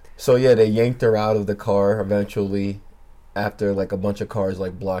 So yeah, they yanked her out of the car eventually after like a bunch of cars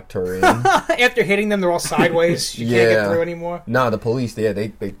like blocked her in. After hitting them, they're all sideways. She can't get through anymore. Nah, the police,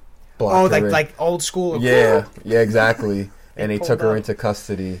 they blocked her in. Like old school. Yeah, exactly. And they took her into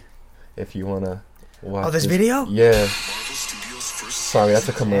custody. If you want to watch this video? Yeah. Sorry, that's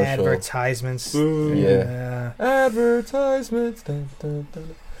a commercial. Advertisements. Yeah. Advertisements. Dun, dun,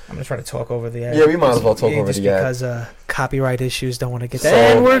 dun. I'm going to try to talk over the ad. Yeah, we might as well talk over the ad. Just because copyright issues don't want to get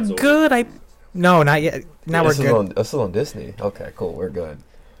that. And we're good. No, not yet. Now we're good. This is on Disney. Okay, cool. We're good.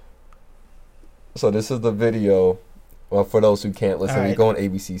 So this is the video. Well, for those who can't listen, you go on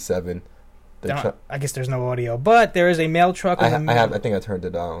ABC 7. I guess there's no audio, but there is a mail truck. I think I turned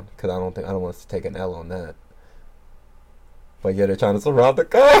it down because I don't want us to take an L on that. But yeah, they're trying to surround the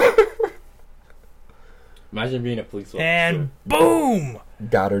car. Imagine being a police officer. And boom!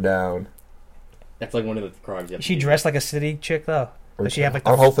 Got her down. That's like one of the crimes. She dressed like a city chick though. Does she have like?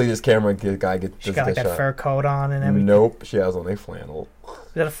 Hopefully, this camera guy gets. She got like that fur coat on and everything. Nope, she has on a flannel.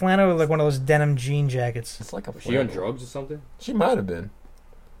 Is that a flannel or like one of those denim jean jackets? It's like a. Was she on drugs or something? She might have been.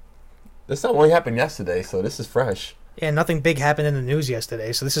 This only happened yesterday, so this is fresh. Yeah, nothing big happened in the news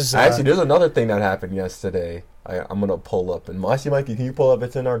yesterday, so this is... Actually, there's another thing that happened yesterday. I'm going to pull up. And actually, Mikey, can you pull up?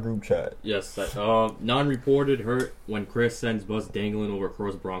 It's in our group chat. Yes. Non-reported hurt when Chris sends bus dangling over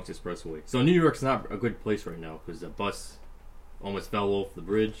across Bronx Expressway. So New York's not a good place right now because the bus almost fell off the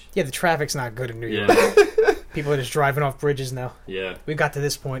bridge. Yeah, the traffic's not good in New York. People are just driving off bridges now. Yeah. We got to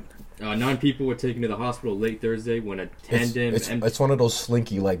this point. 9 people were taken to the hospital late Thursday when a tandem... It's one of those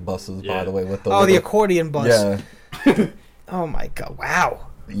slinky-like buses, by the way. With the accordion bus. Yeah. Oh, my God. Wow.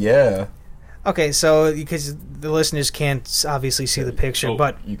 Yeah. Okay, so because the listeners can't obviously see the picture,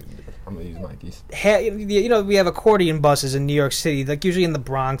 but... I'm going to use Mikey's. You know, we have accordion buses in New York City, like usually in the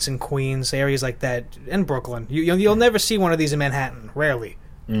Bronx and Queens, areas like that, and Brooklyn. You'll never see one of these in Manhattan, rarely.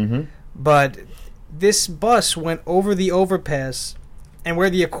 Mm-hmm. But this bus went over the overpass, and where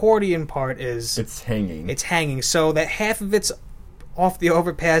the accordion part is... It's hanging. It's hanging, so that half of it's off the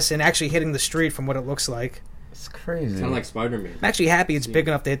overpass and actually hitting the street from what it looks like. It's crazy. Kind of like Spider-Man. I'm actually happy it's big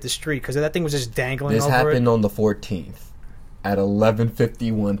enough to hit the street, because that thing was just dangling This over happened it. on the 14th at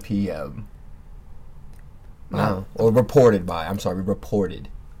 11:51 p.m. No. Or reported.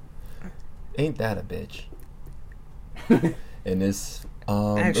 Ain't that a bitch? And this...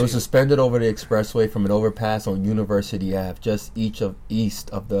 it was suspended over the expressway from an overpass on University Ave, just east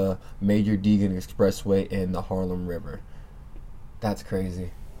of the major Deegan Expressway and the Harlem River. That's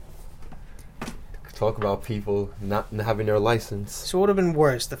crazy. Talk about people not having their license. So it would have been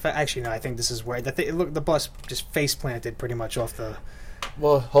worse. Actually, no, I think this is where... the bus just face planted pretty much off the...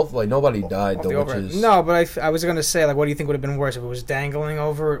 Well, hopefully nobody died, though, which is... No, but I was going to say, like, what do you think would have been worse if it was dangling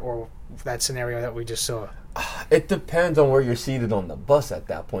over it or that scenario that we just saw? It depends on where you're seated on the bus at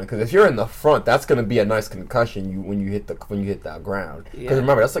that point. Because if you're in the front, that's going to be a nice concussion when you hit that ground. Because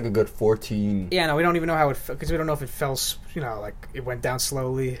remember, that's like a good 14. Yeah, no, we don't even know how it fell, because we don't know if it fell, like it went down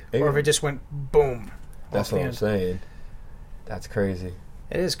slowly Yeah. or if it just went boom. That's what I'm saying. That's crazy.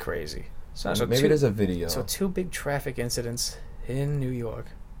 It is crazy. So maybe there's a video. So 2 big traffic incidents in New York.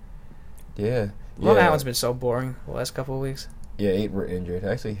 Yeah. Long Island's been so boring the last couple of weeks. Yeah, 8 were injured.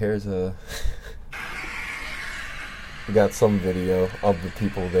 Actually, here's a... We got some video of the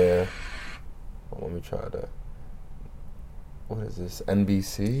people there. Let me try to... What is this?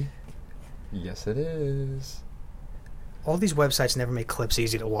 NBC? Yes, it is. All these websites never make clips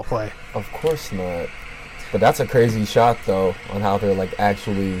easy to play. Of course not. But that's a crazy shot, though, on how they're, like,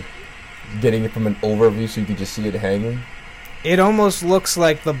 actually getting it from an overview so you can just see it hanging. It almost looks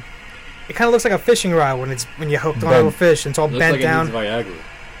like it kind of looks like a fishing rod when you hooked onto a fish and it's all bent like down. It needs Viagra.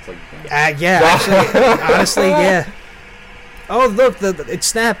 It's like yeah, actually, honestly, yeah. Oh, look, it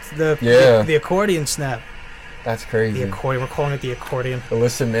snapped. The accordion snapped. That's crazy. The accordion. We're calling it the accordion.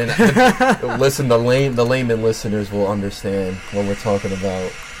 Listen, man. The layman listeners will understand what we're talking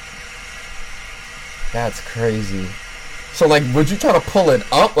about. That's crazy. So, like, would you try to pull it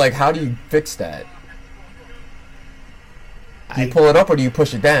up? Like, how do you fix that? Do you pull it up or do you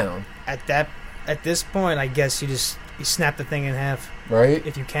push it down? At this point, I guess you snap the thing in half. Right?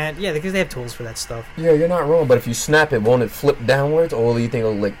 If you can't, yeah, because they have tools for that stuff. Yeah, you're not wrong. But if you snap it, won't it flip downwards, or do you think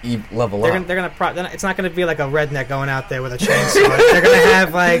it'll like level out? It's not gonna be like a redneck going out there with a chainsaw. They're gonna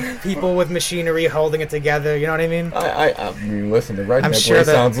have like people with machinery holding it together. You know what I mean? I mean, listen, the redneck sure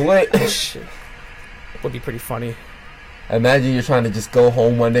sounds lit. Would be pretty funny. Imagine you're trying to just go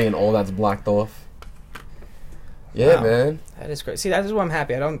home one day and all that's blocked off. Yeah, wow. Man. That is great. See, that is why I'm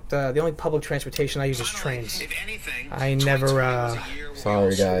happy. I don't. The only public transportation I use is trains. I never.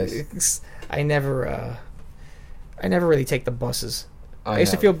 Sorry, guys. I never really take the buses. I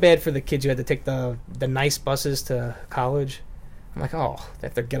used to feel bad for the kids who had to take the nice buses to college. I'm like, oh, they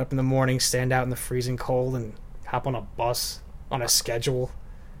have to get up in the morning, stand out in the freezing cold, and hop on a bus on a schedule.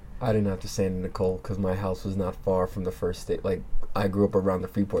 I didn't have to stand in the cold because my house was not far from the first state. Like, I grew up around the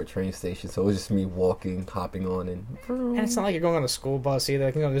Freeport train station, so it was just me walking, hopping on, and it's not like you're going on a school bus either.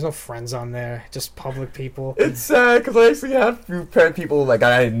 Like, there's no friends on there, just public people. It's sad because I actually had a few people like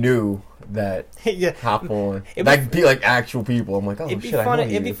I knew that hop on. That'd be like actual people. I'm like, oh it'd shit, be fun. I know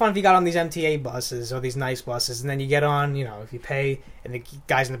It'd be fun if you got on these MTA buses or these nice buses, and then you get on, if you pay, and the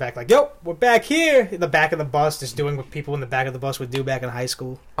guys in the back like, yo, we're back here in the back of the bus, just doing what people in the back of the bus would do back in high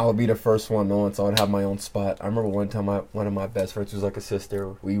school. I would be the first one on, so I'd have my own spot. I remember one time one of my best friends was like a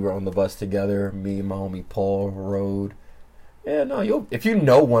sister. We were on the bus together, me and my homie Paul rode. Yeah, no, if you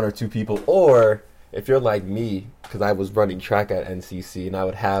know one or two people, or if you're like me, because I was running track at NCC and I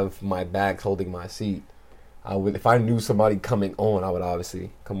would have my bags holding my seat, I would, if I knew somebody coming on, I would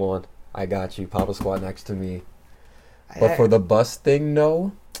obviously, come on, I got you, Papa Squad next to me. But for the bus thing,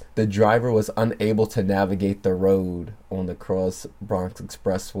 no, the driver was unable to navigate the road on the Cross Bronx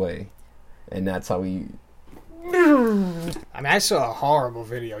Expressway, and that's how he... I mean, I saw a horrible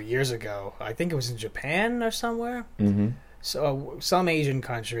video years ago. I think it was in Japan or somewhere. Mm-hmm. So some Asian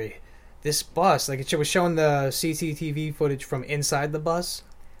country. This bus, like it was showing the CCTV footage from inside the bus.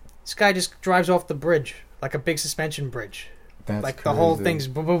 This guy just drives off the bridge, like a big suspension bridge. That's like crazy. the whole thing's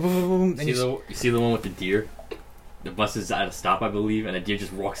boom, boom, boom, boom. And You see the one with the deer? The bus is at a stop, I believe, and a deer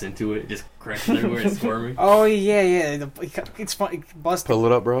just walks into it, just crashes everywhere and squirming. Oh yeah. It's funny. Bus. Pull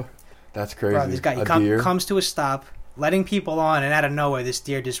it up, bro. That's crazy. Bro, this guy comes to a stop, letting people on, and out of nowhere, this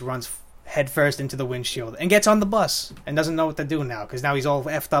deer just runs headfirst into the windshield and gets on the bus and doesn't know what to do now because now he's all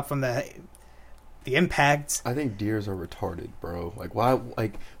effed up from the impact. I think deers are retarded, bro. Like, why?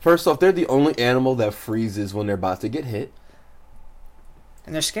 Like, first off, they're the only animal that freezes when they're about to get hit.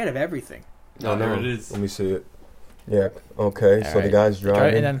 And they're scared of everything. No, there it is. Let me see it. Yeah. Okay. So right. the guy's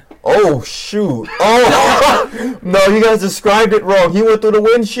driving. And then, Oh shoot! Oh no! You guys described it wrong. He went through the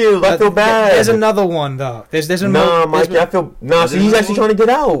windshield. I feel bad. There's another one though. There's Nah, Mikey. I feel So he's actually trying to get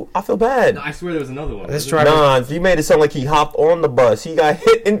out. I feel bad. No, I swear there was another one. This driver. Nah, you made it sound like he hopped on the bus. He got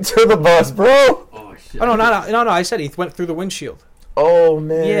hit into the bus, bro. Oh shit. Oh no! I said he went through the windshield. Oh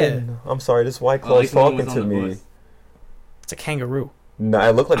man. Yeah. I'm sorry. This white claw's talking to me. Bus. It's a kangaroo. No,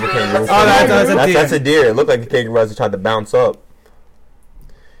 it looked like a kangaroo. that's a deer. That's a deer. It looked like a kangaroo as it tried to bounce up.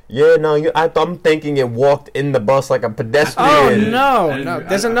 Yeah, no, I'm thinking it walked in the bus like a pedestrian. Oh no!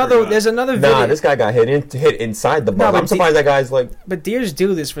 There's another video. Nah, this guy got hit inside the bus. No, I'm surprised that guy's like. But deers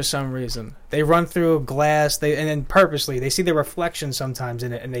do this for some reason. They run through glass. And then purposely they see the reflection sometimes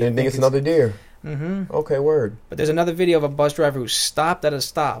in it, and they think it's another deer. Mm-hmm. Okay, word. But there's another video of a bus driver who stopped at a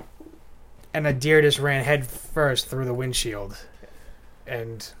stop, and a deer just ran head first through the windshield.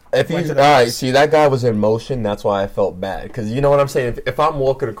 And if he's all right, see that guy was in motion. That's why I felt bad because you know what I'm saying. If I'm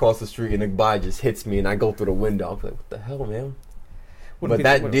walking across the street and a guy just hits me and I go through the window, I'm like, what the hell, man? But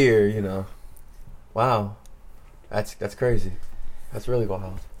that deer, you know, wow, that's crazy. That's really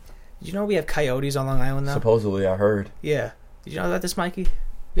wild. Did you know we have coyotes on Long Island now? Supposedly, I heard. Yeah. Did you know about this, Mikey?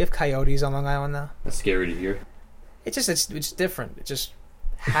 We have coyotes on Long Island now. That's scary to hear. It's different. It's just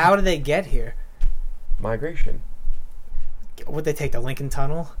how did they get here? Migration. Would they take the Lincoln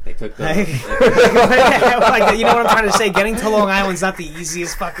Tunnel? They took the. Like, you know what I'm trying to say? Getting to Long Island's not the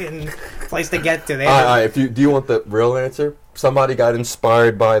easiest fucking place to get to. All right. Do you want the real answer? Somebody got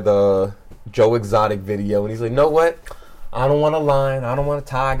inspired by the Joe Exotic video, and he's like, "Know what? I don't want a lion. I don't want a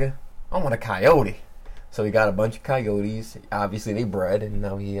tiger. I want a coyote." So he got a bunch of coyotes. Obviously, they bred, and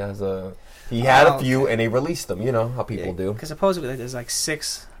now he had a few, and they released them. You know how people do. Because supposedly there's like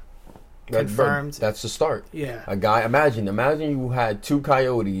 6 confirmed. That's the start. Yeah. A guy. Imagine you had 2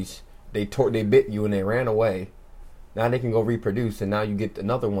 coyotes. They bit you, and they ran away. Now they can go reproduce, and now you get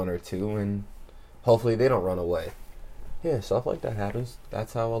another 1 or 2, and hopefully they don't run away. Yeah, stuff like that happens.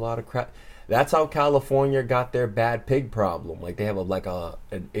 That's how a lot of crap. That's how California got their bad pig problem. Like they have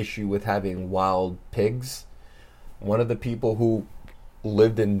an issue with having wild pigs. One of the people who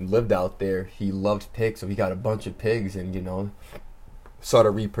lived out there, he loved pigs, so he got a bunch of pigs, and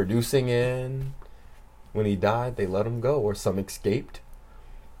started reproducing. And when he died, they let him go, or some escaped.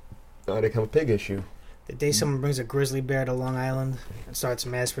 Now they become a pig issue. The day someone brings a grizzly bear to Long Island and starts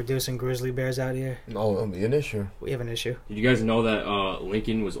mass producing grizzly bears out here, it'll be an issue. We have an issue. Did you guys know that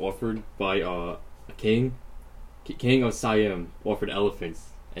Lincoln was offered by a king? King of Siam offered elephants,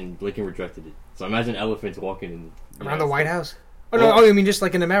 and Lincoln rejected it. So imagine elephants walking around the White House. Oh, you mean just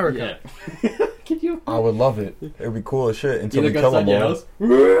like in America? Yeah. I would love it. It would be cool as shit until we kill them all.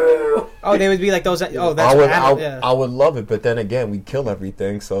 Oh, they would be like those. Oh, that's I would love it, but then again, we kill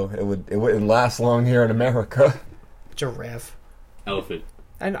everything, so it wouldn't last long here in America. Giraffe. Elephant.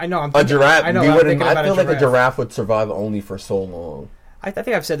 I know. A giraffe. I know. I feel like a giraffe would survive only for so long. I think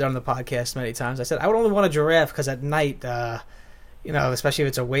I've said that on the podcast many times. I said I would only want a giraffe because at night, especially if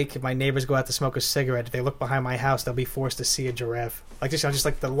it's awake, if my neighbors go out to smoke a cigarette, if they look behind my house, they'll be forced to see a giraffe. Like just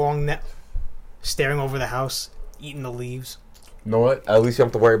like the long neck, staring over the house, eating the leaves. You know what? At least you don't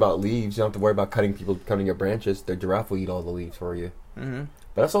have to worry about leaves. You don't have to worry about cutting your branches. The giraffe will eat all the leaves for you. Mm-hmm.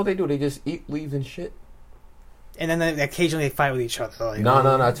 But that's all they do. They just eat leaves and shit. And then occasionally they fight with each other. Like,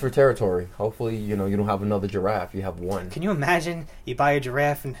 No, it's for territory. Hopefully, you don't have another giraffe. You have one. Can you imagine you buy a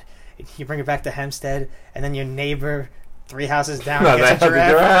giraffe and you bring it back to Hempstead, and then your neighbor 3 houses down gets a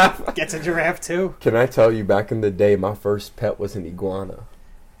giraffe. Gets a giraffe too. Can I tell you, back in the day, my first pet was an iguana.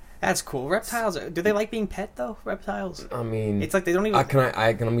 That's cool. Reptiles, do they like being pet though? Reptiles? I mean, it's like they don't even.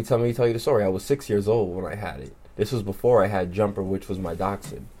 Let me tell you the story. I was 6 years old when I had it. This was before I had Jumper, which was my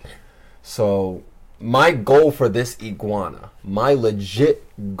dachshund. So my goal for this iguana, my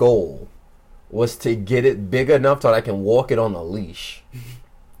legit goal, was to get it big enough that I can walk it on a leash.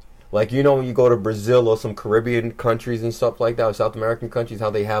 Like, when you go to Brazil or some Caribbean countries and stuff like that, or South American countries, how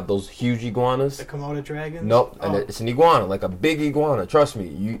they have those huge iguanas. The Komodo dragons? Nope, and it's an iguana, like a big iguana. Trust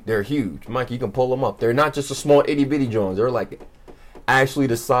me, they're huge. Mike, you can pull them up. They're not just a small itty-bitty Jones. They're like actually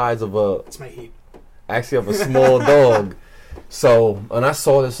the size of It's my heat. Actually of a small dog. So, when I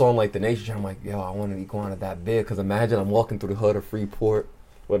saw this on like the Nature Channel, I'm like, yo, I want an iguana that big. Because imagine I'm walking through the hood of Freeport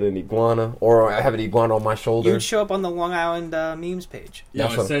with an iguana, or I have an iguana on my shoulder. You'd show up on the Long Island memes page.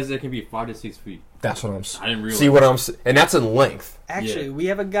 Yeah, it says it can be 5 to 6 feet. That's what I'm saying. I didn't realize. See what I'm saying? And that's in length. Actually, we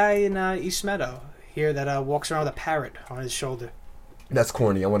have a guy in East Meadow here that walks around with a parrot on his shoulder. That's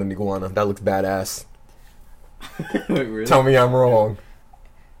corny. I want an iguana. That looks badass. Wait, really? Tell me I'm wrong.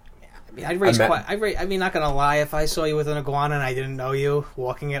 I mean, not gonna lie. If I saw you with an iguana and I didn't know you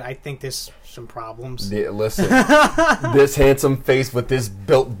walking it, I think there's some problems. Yeah, listen, this handsome face with this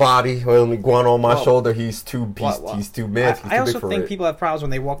built body with an iguana on my shoulder, he's too big. He's too big. I also think people have problems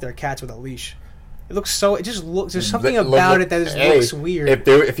when they walk their cats with a leash. It looks so. It just looks. There's something about it that just looks weird.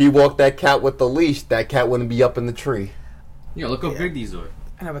 If you walk that cat with the leash, that cat wouldn't be up in the tree. Yeah, look how big these are.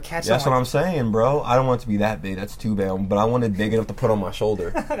 I know, but cats. That's what I'm saying, bro. I don't want it to be that big. That's too big. But I want it big enough to put on my shoulder.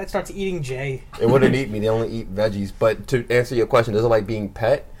 That starts eating Jay. It wouldn't eat me. They only eat veggies. But to answer your question, does it like being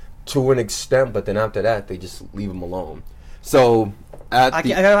pet? To an extent, but then after that, they just leave them alone. So, if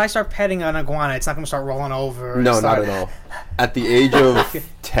I start petting an iguana, it's not going to start rolling over. No, not at all. At the age of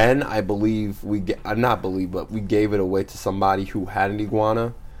 10, I believe we gave it away to somebody who had an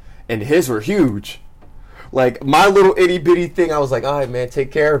iguana, and his were huge. Like, my little itty bitty thing, I was like, all right, man, take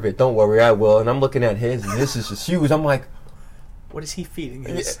care of it. Don't worry, I will. And I'm looking at his, and his is just huge. I'm like, what is he feeding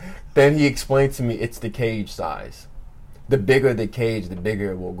his? Then he explained to me it's the cage size. The bigger the cage, the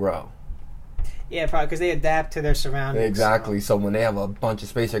bigger it will grow. Yeah, probably because they adapt to their surroundings. Exactly. So when they have a bunch of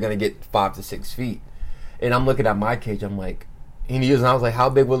space, they're going to get 5 to 6 feet. And I'm looking at my cage, I'm like, and I was like, how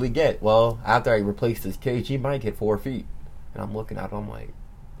big will he get? Well, after I replaced his cage, he might get 4 feet. And I'm looking at him, I'm like,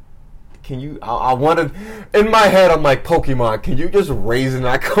 can you, I wanted, in my head, I'm like, Pokemon, can you just raise it and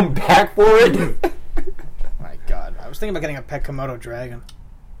I come back for it? My God. I was thinking about getting a pet Komodo dragon.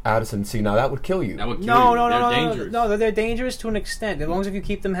 Addison, see, now that would kill you. That would kill you. They're dangerous. No, they're dangerous to an extent. As long as if you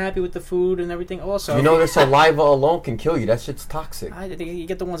keep them happy with the food and everything. Also, their saliva alone can kill you. That shit's toxic. I think you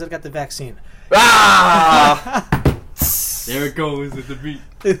get the ones that got the vaccine. Ah! There it goes with the beat.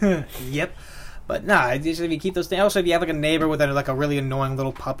 Yep. But nah, if you keep those things. Also, if you have like a neighbor with a really annoying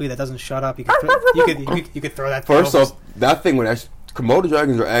little puppy that doesn't shut up, you could throw that. First off, that thing Komodo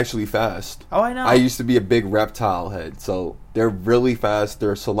dragons are actually fast. Oh, I know. I used to be a big reptile head, so they're really fast.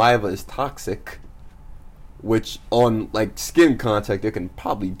 Their saliva is toxic, which on like skin contact, it can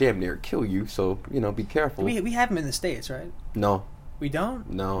probably damn near kill you. So be careful. We have them in the States, right? No. We don't?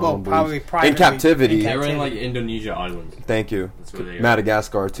 No. Well, probably in captivity. They're in like Indonesia islands. Thank you. That's where they are.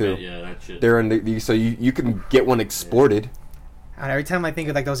 Madagascar too. Yeah, that shit. They're in so you can get one exported. And every time I think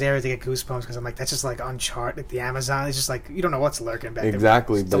of like those areas, I get goosebumps because I'm like, that's just like Uncharted, like the Amazon. It's just like you don't know what's lurking back there.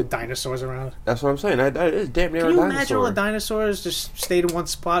 Exactly. Still dinosaurs around. That's what I'm saying. That is damn near a dinosaur. Can you imagine all the dinosaurs just stayed in one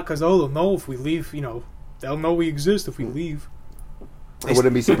spot because they'll know if we leave. They'll know we exist if we leave. I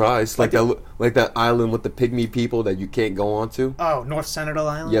wouldn't be surprised. like that island with the pygmy people that you can't go onto. Oh, North Sentinel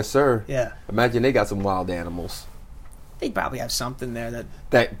Island? Yes, sir. Yeah. Imagine they got some wild animals. They probably have something there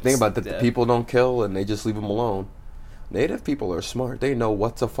Think about that. The people don't kill and they just leave them alone. Native people are smart. They know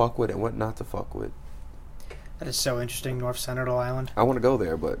what to fuck with and what not to fuck with. That is so interesting, North Sentinel Island. I want to go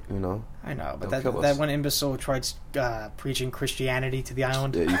there, but I know, but that one imbecile tried preaching Christianity to the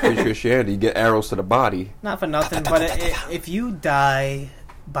island. Yeah, you preach Christianity, you get arrows to the body. Not for nothing, but if you die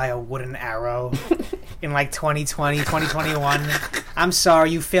by a wooden arrow in like 2020, 2021, I'm sorry,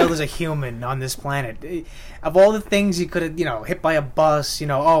 you failed as a human on this planet. Of all the things you could have, hit by a bus, I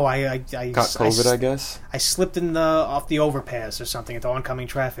caught COVID, I guess. I slipped off the overpass or something into oncoming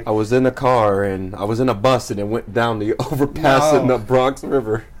traffic. I was in a car and I was in a bus and it went down the overpass in the Bronx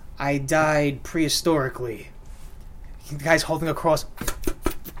River. I died prehistorically. The guy's holding a cross.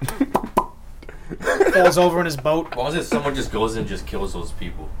 falls over in his boat. What was it? Someone just goes in and just kills those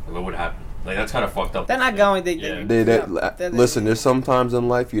people. Like, what would happen? Like, that's kind of fucked up. They're not going. Listen, there's sometimes in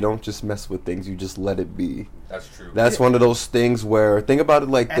life you don't just mess with things, you just let it be. That's true. That's one of those things where, think about it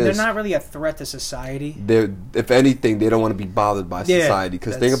like and this. They're not really a threat to society. If anything, they don't want to be bothered by society.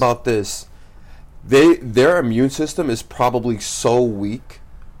 Because think about this. Their immune system is probably so weak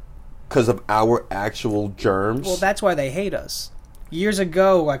because of our actual germs. Well, that's why they hate us. Years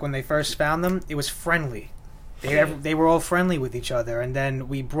ago, like when they first found them, it was friendly. They were all friendly with each other, and then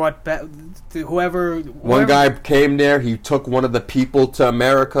we brought back whoever. One guy came there. He took one of the people to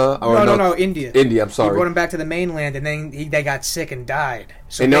America. No, India. India, I'm sorry. He brought him back to the mainland, and then they got sick and died.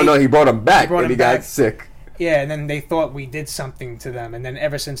 So he brought him back, he got sick. Yeah, and then they thought we did something to them, and then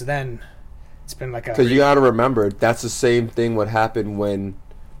ever since then, it's been like a. Because you got to remember, that's the same thing what happened when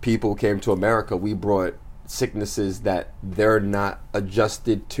people came to America. We brought sicknesses that they're not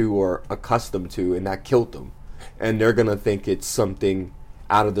adjusted to or accustomed to, and that killed them. And they're going to think it's something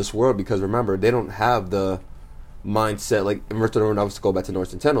out of this world because, remember, they don't have the mindset. Like, let's go back to North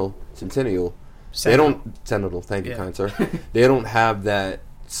Centennial. They don't... Sentinel, thank you, kind sir. They don't have that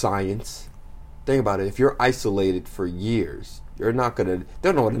science. Think about it. If you're isolated for years, you're not going to...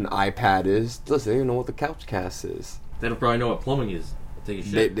 They don't know what an iPad is. Listen, they don't know what the Couchcast is. They don't probably know what plumbing is. Take a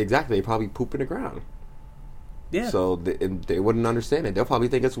shit. Exactly. They probably poop in the ground. Yeah. So they wouldn't understand it. They'll probably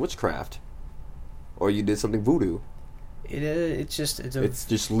think it's witchcraft. Or you did something voodoo. It's just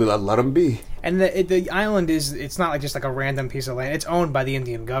let them be. And the island it's not like just like a random piece of land. It's owned by the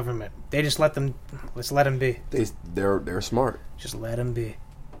Indian government. They just let them be. They're smart. Just let them be.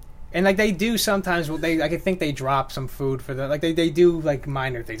 And like they do sometimes, I think they drop some food for the they do like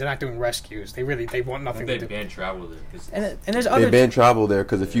minor things. They're not doing rescues. They want nothing to do. They ban travel there. And there's other. They ban travel there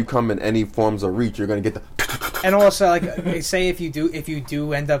because if you come in any forms of reach, you're gonna get the. And also, like they say, if you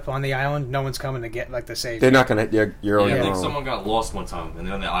do end up on the island, no one's coming to get to save you. They're not gonna. You're on your own. I think someone got lost one time, and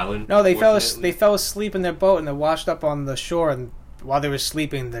they're on the island. No, they fell asleep in their boat, and they washed up on the shore. And while they were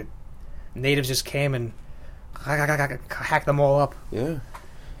sleeping, the natives just came and hacked them all up. Yeah.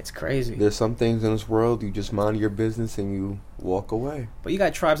 It's crazy. There's some things in this world you just mind your business and you walk away. But you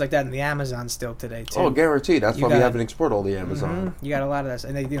got tribes like that in the Amazon still today too. Oh, guaranteed. That's why we haven't explored all the Amazon. Mm-hmm. You got a lot of that,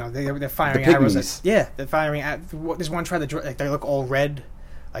 and they're firing arrows. They're firing at. There's one tribe that they look all red,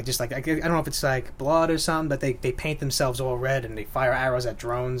 I don't know if it's like blood or something, but they paint themselves all red and they fire arrows at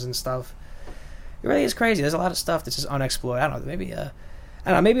drones and stuff. It really is crazy. There's a lot of stuff that's just unexplored. I don't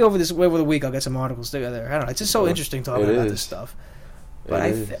know. Maybe over the week I'll get some articles together. I don't know. It's just so interesting talking about this stuff. But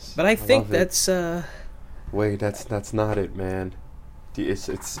I think that's. Wait, that's not it, man.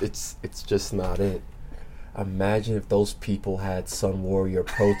 It's just not it. Imagine if those people had Sun Warrior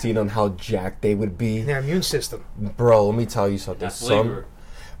protein on how jacked they would be. Their immune system. Bro, let me tell you something.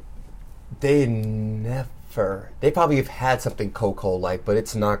 They probably have had something cocoa-like, but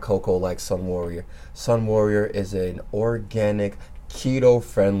it's not cocoa-like Sun Warrior. Sun Warrior is an organic,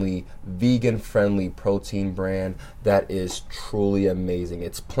 keto-friendly, vegan-friendly protein brand that is truly amazing.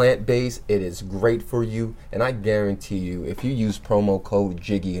 It's plant-based, it is great for you, and I guarantee you, if you use promo code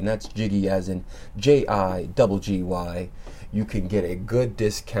JIGGY, and that's Jiggy as in JIGGY, you can get a good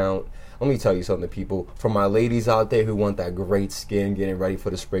discount. Let me tell you something, people. For my ladies out there who want that great skin, getting ready for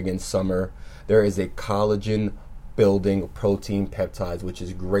the spring and summer, there is a collagen building protein peptides, which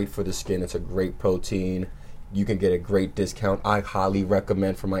is great for the skin. It's a great protein. You can get a great discount. I highly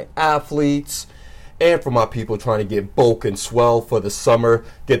recommend for my athletes and for my people trying to get bulk and swell for the summer.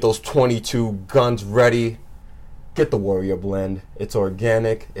 Get those 22 guns ready. Get the Warrior Blend. It's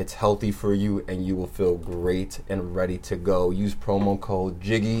organic, it's healthy for you, and you will feel great and ready to go. Use promo code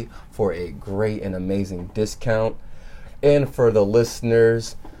JIGGY for a great and amazing discount. And for the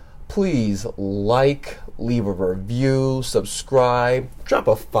listeners, please leave a review, subscribe, drop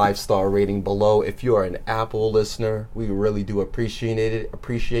a 5-star rating below. If you are an Apple listener, we really do appreciate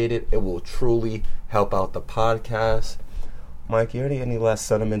it. It will truly help out the podcast. Mike, any last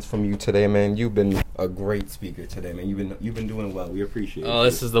sentiments from you today, man? You've been a great speaker today, man. You've been doing well. We appreciate it. Oh,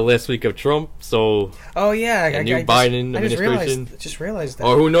 this is the last week of Trump, so oh yeah, a new Biden administration. I just realized that.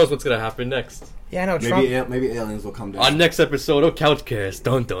 Or who knows what's gonna happen next? Yeah, no, Trump. Maybe aliens will come down. On next episode of Couchcast.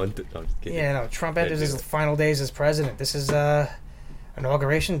 Dun. No, I'm just kidding. Yeah, no, Trump enters his final days as president. This is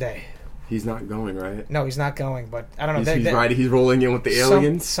inauguration day. He's not going, right? No, he's not going. But I don't know. He's right. He's rolling in with the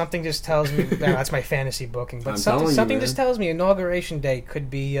aliens. Something just tells me that's my fantasy booking. But something just tells me inauguration day could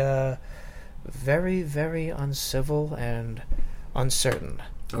be very, very uncivil and uncertain.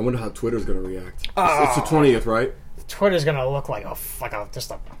 I wonder how Twitter's going to react. It's the 20th, right? Twitter's gonna look like It's like a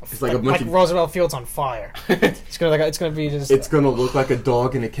bunch of Roosevelt Field's on fire. It's gonna be just. It's gonna look like a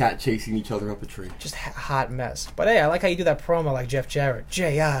dog and a cat chasing each other up a tree. Just hot mess. But hey, I like how you do that promo like Jeff Jarrett.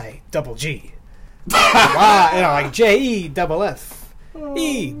 J-I-double-G. Wow, like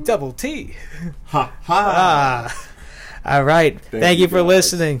J-E-double-F-E-double-T. Ha ha. All right. Thank you for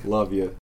listening. Love you.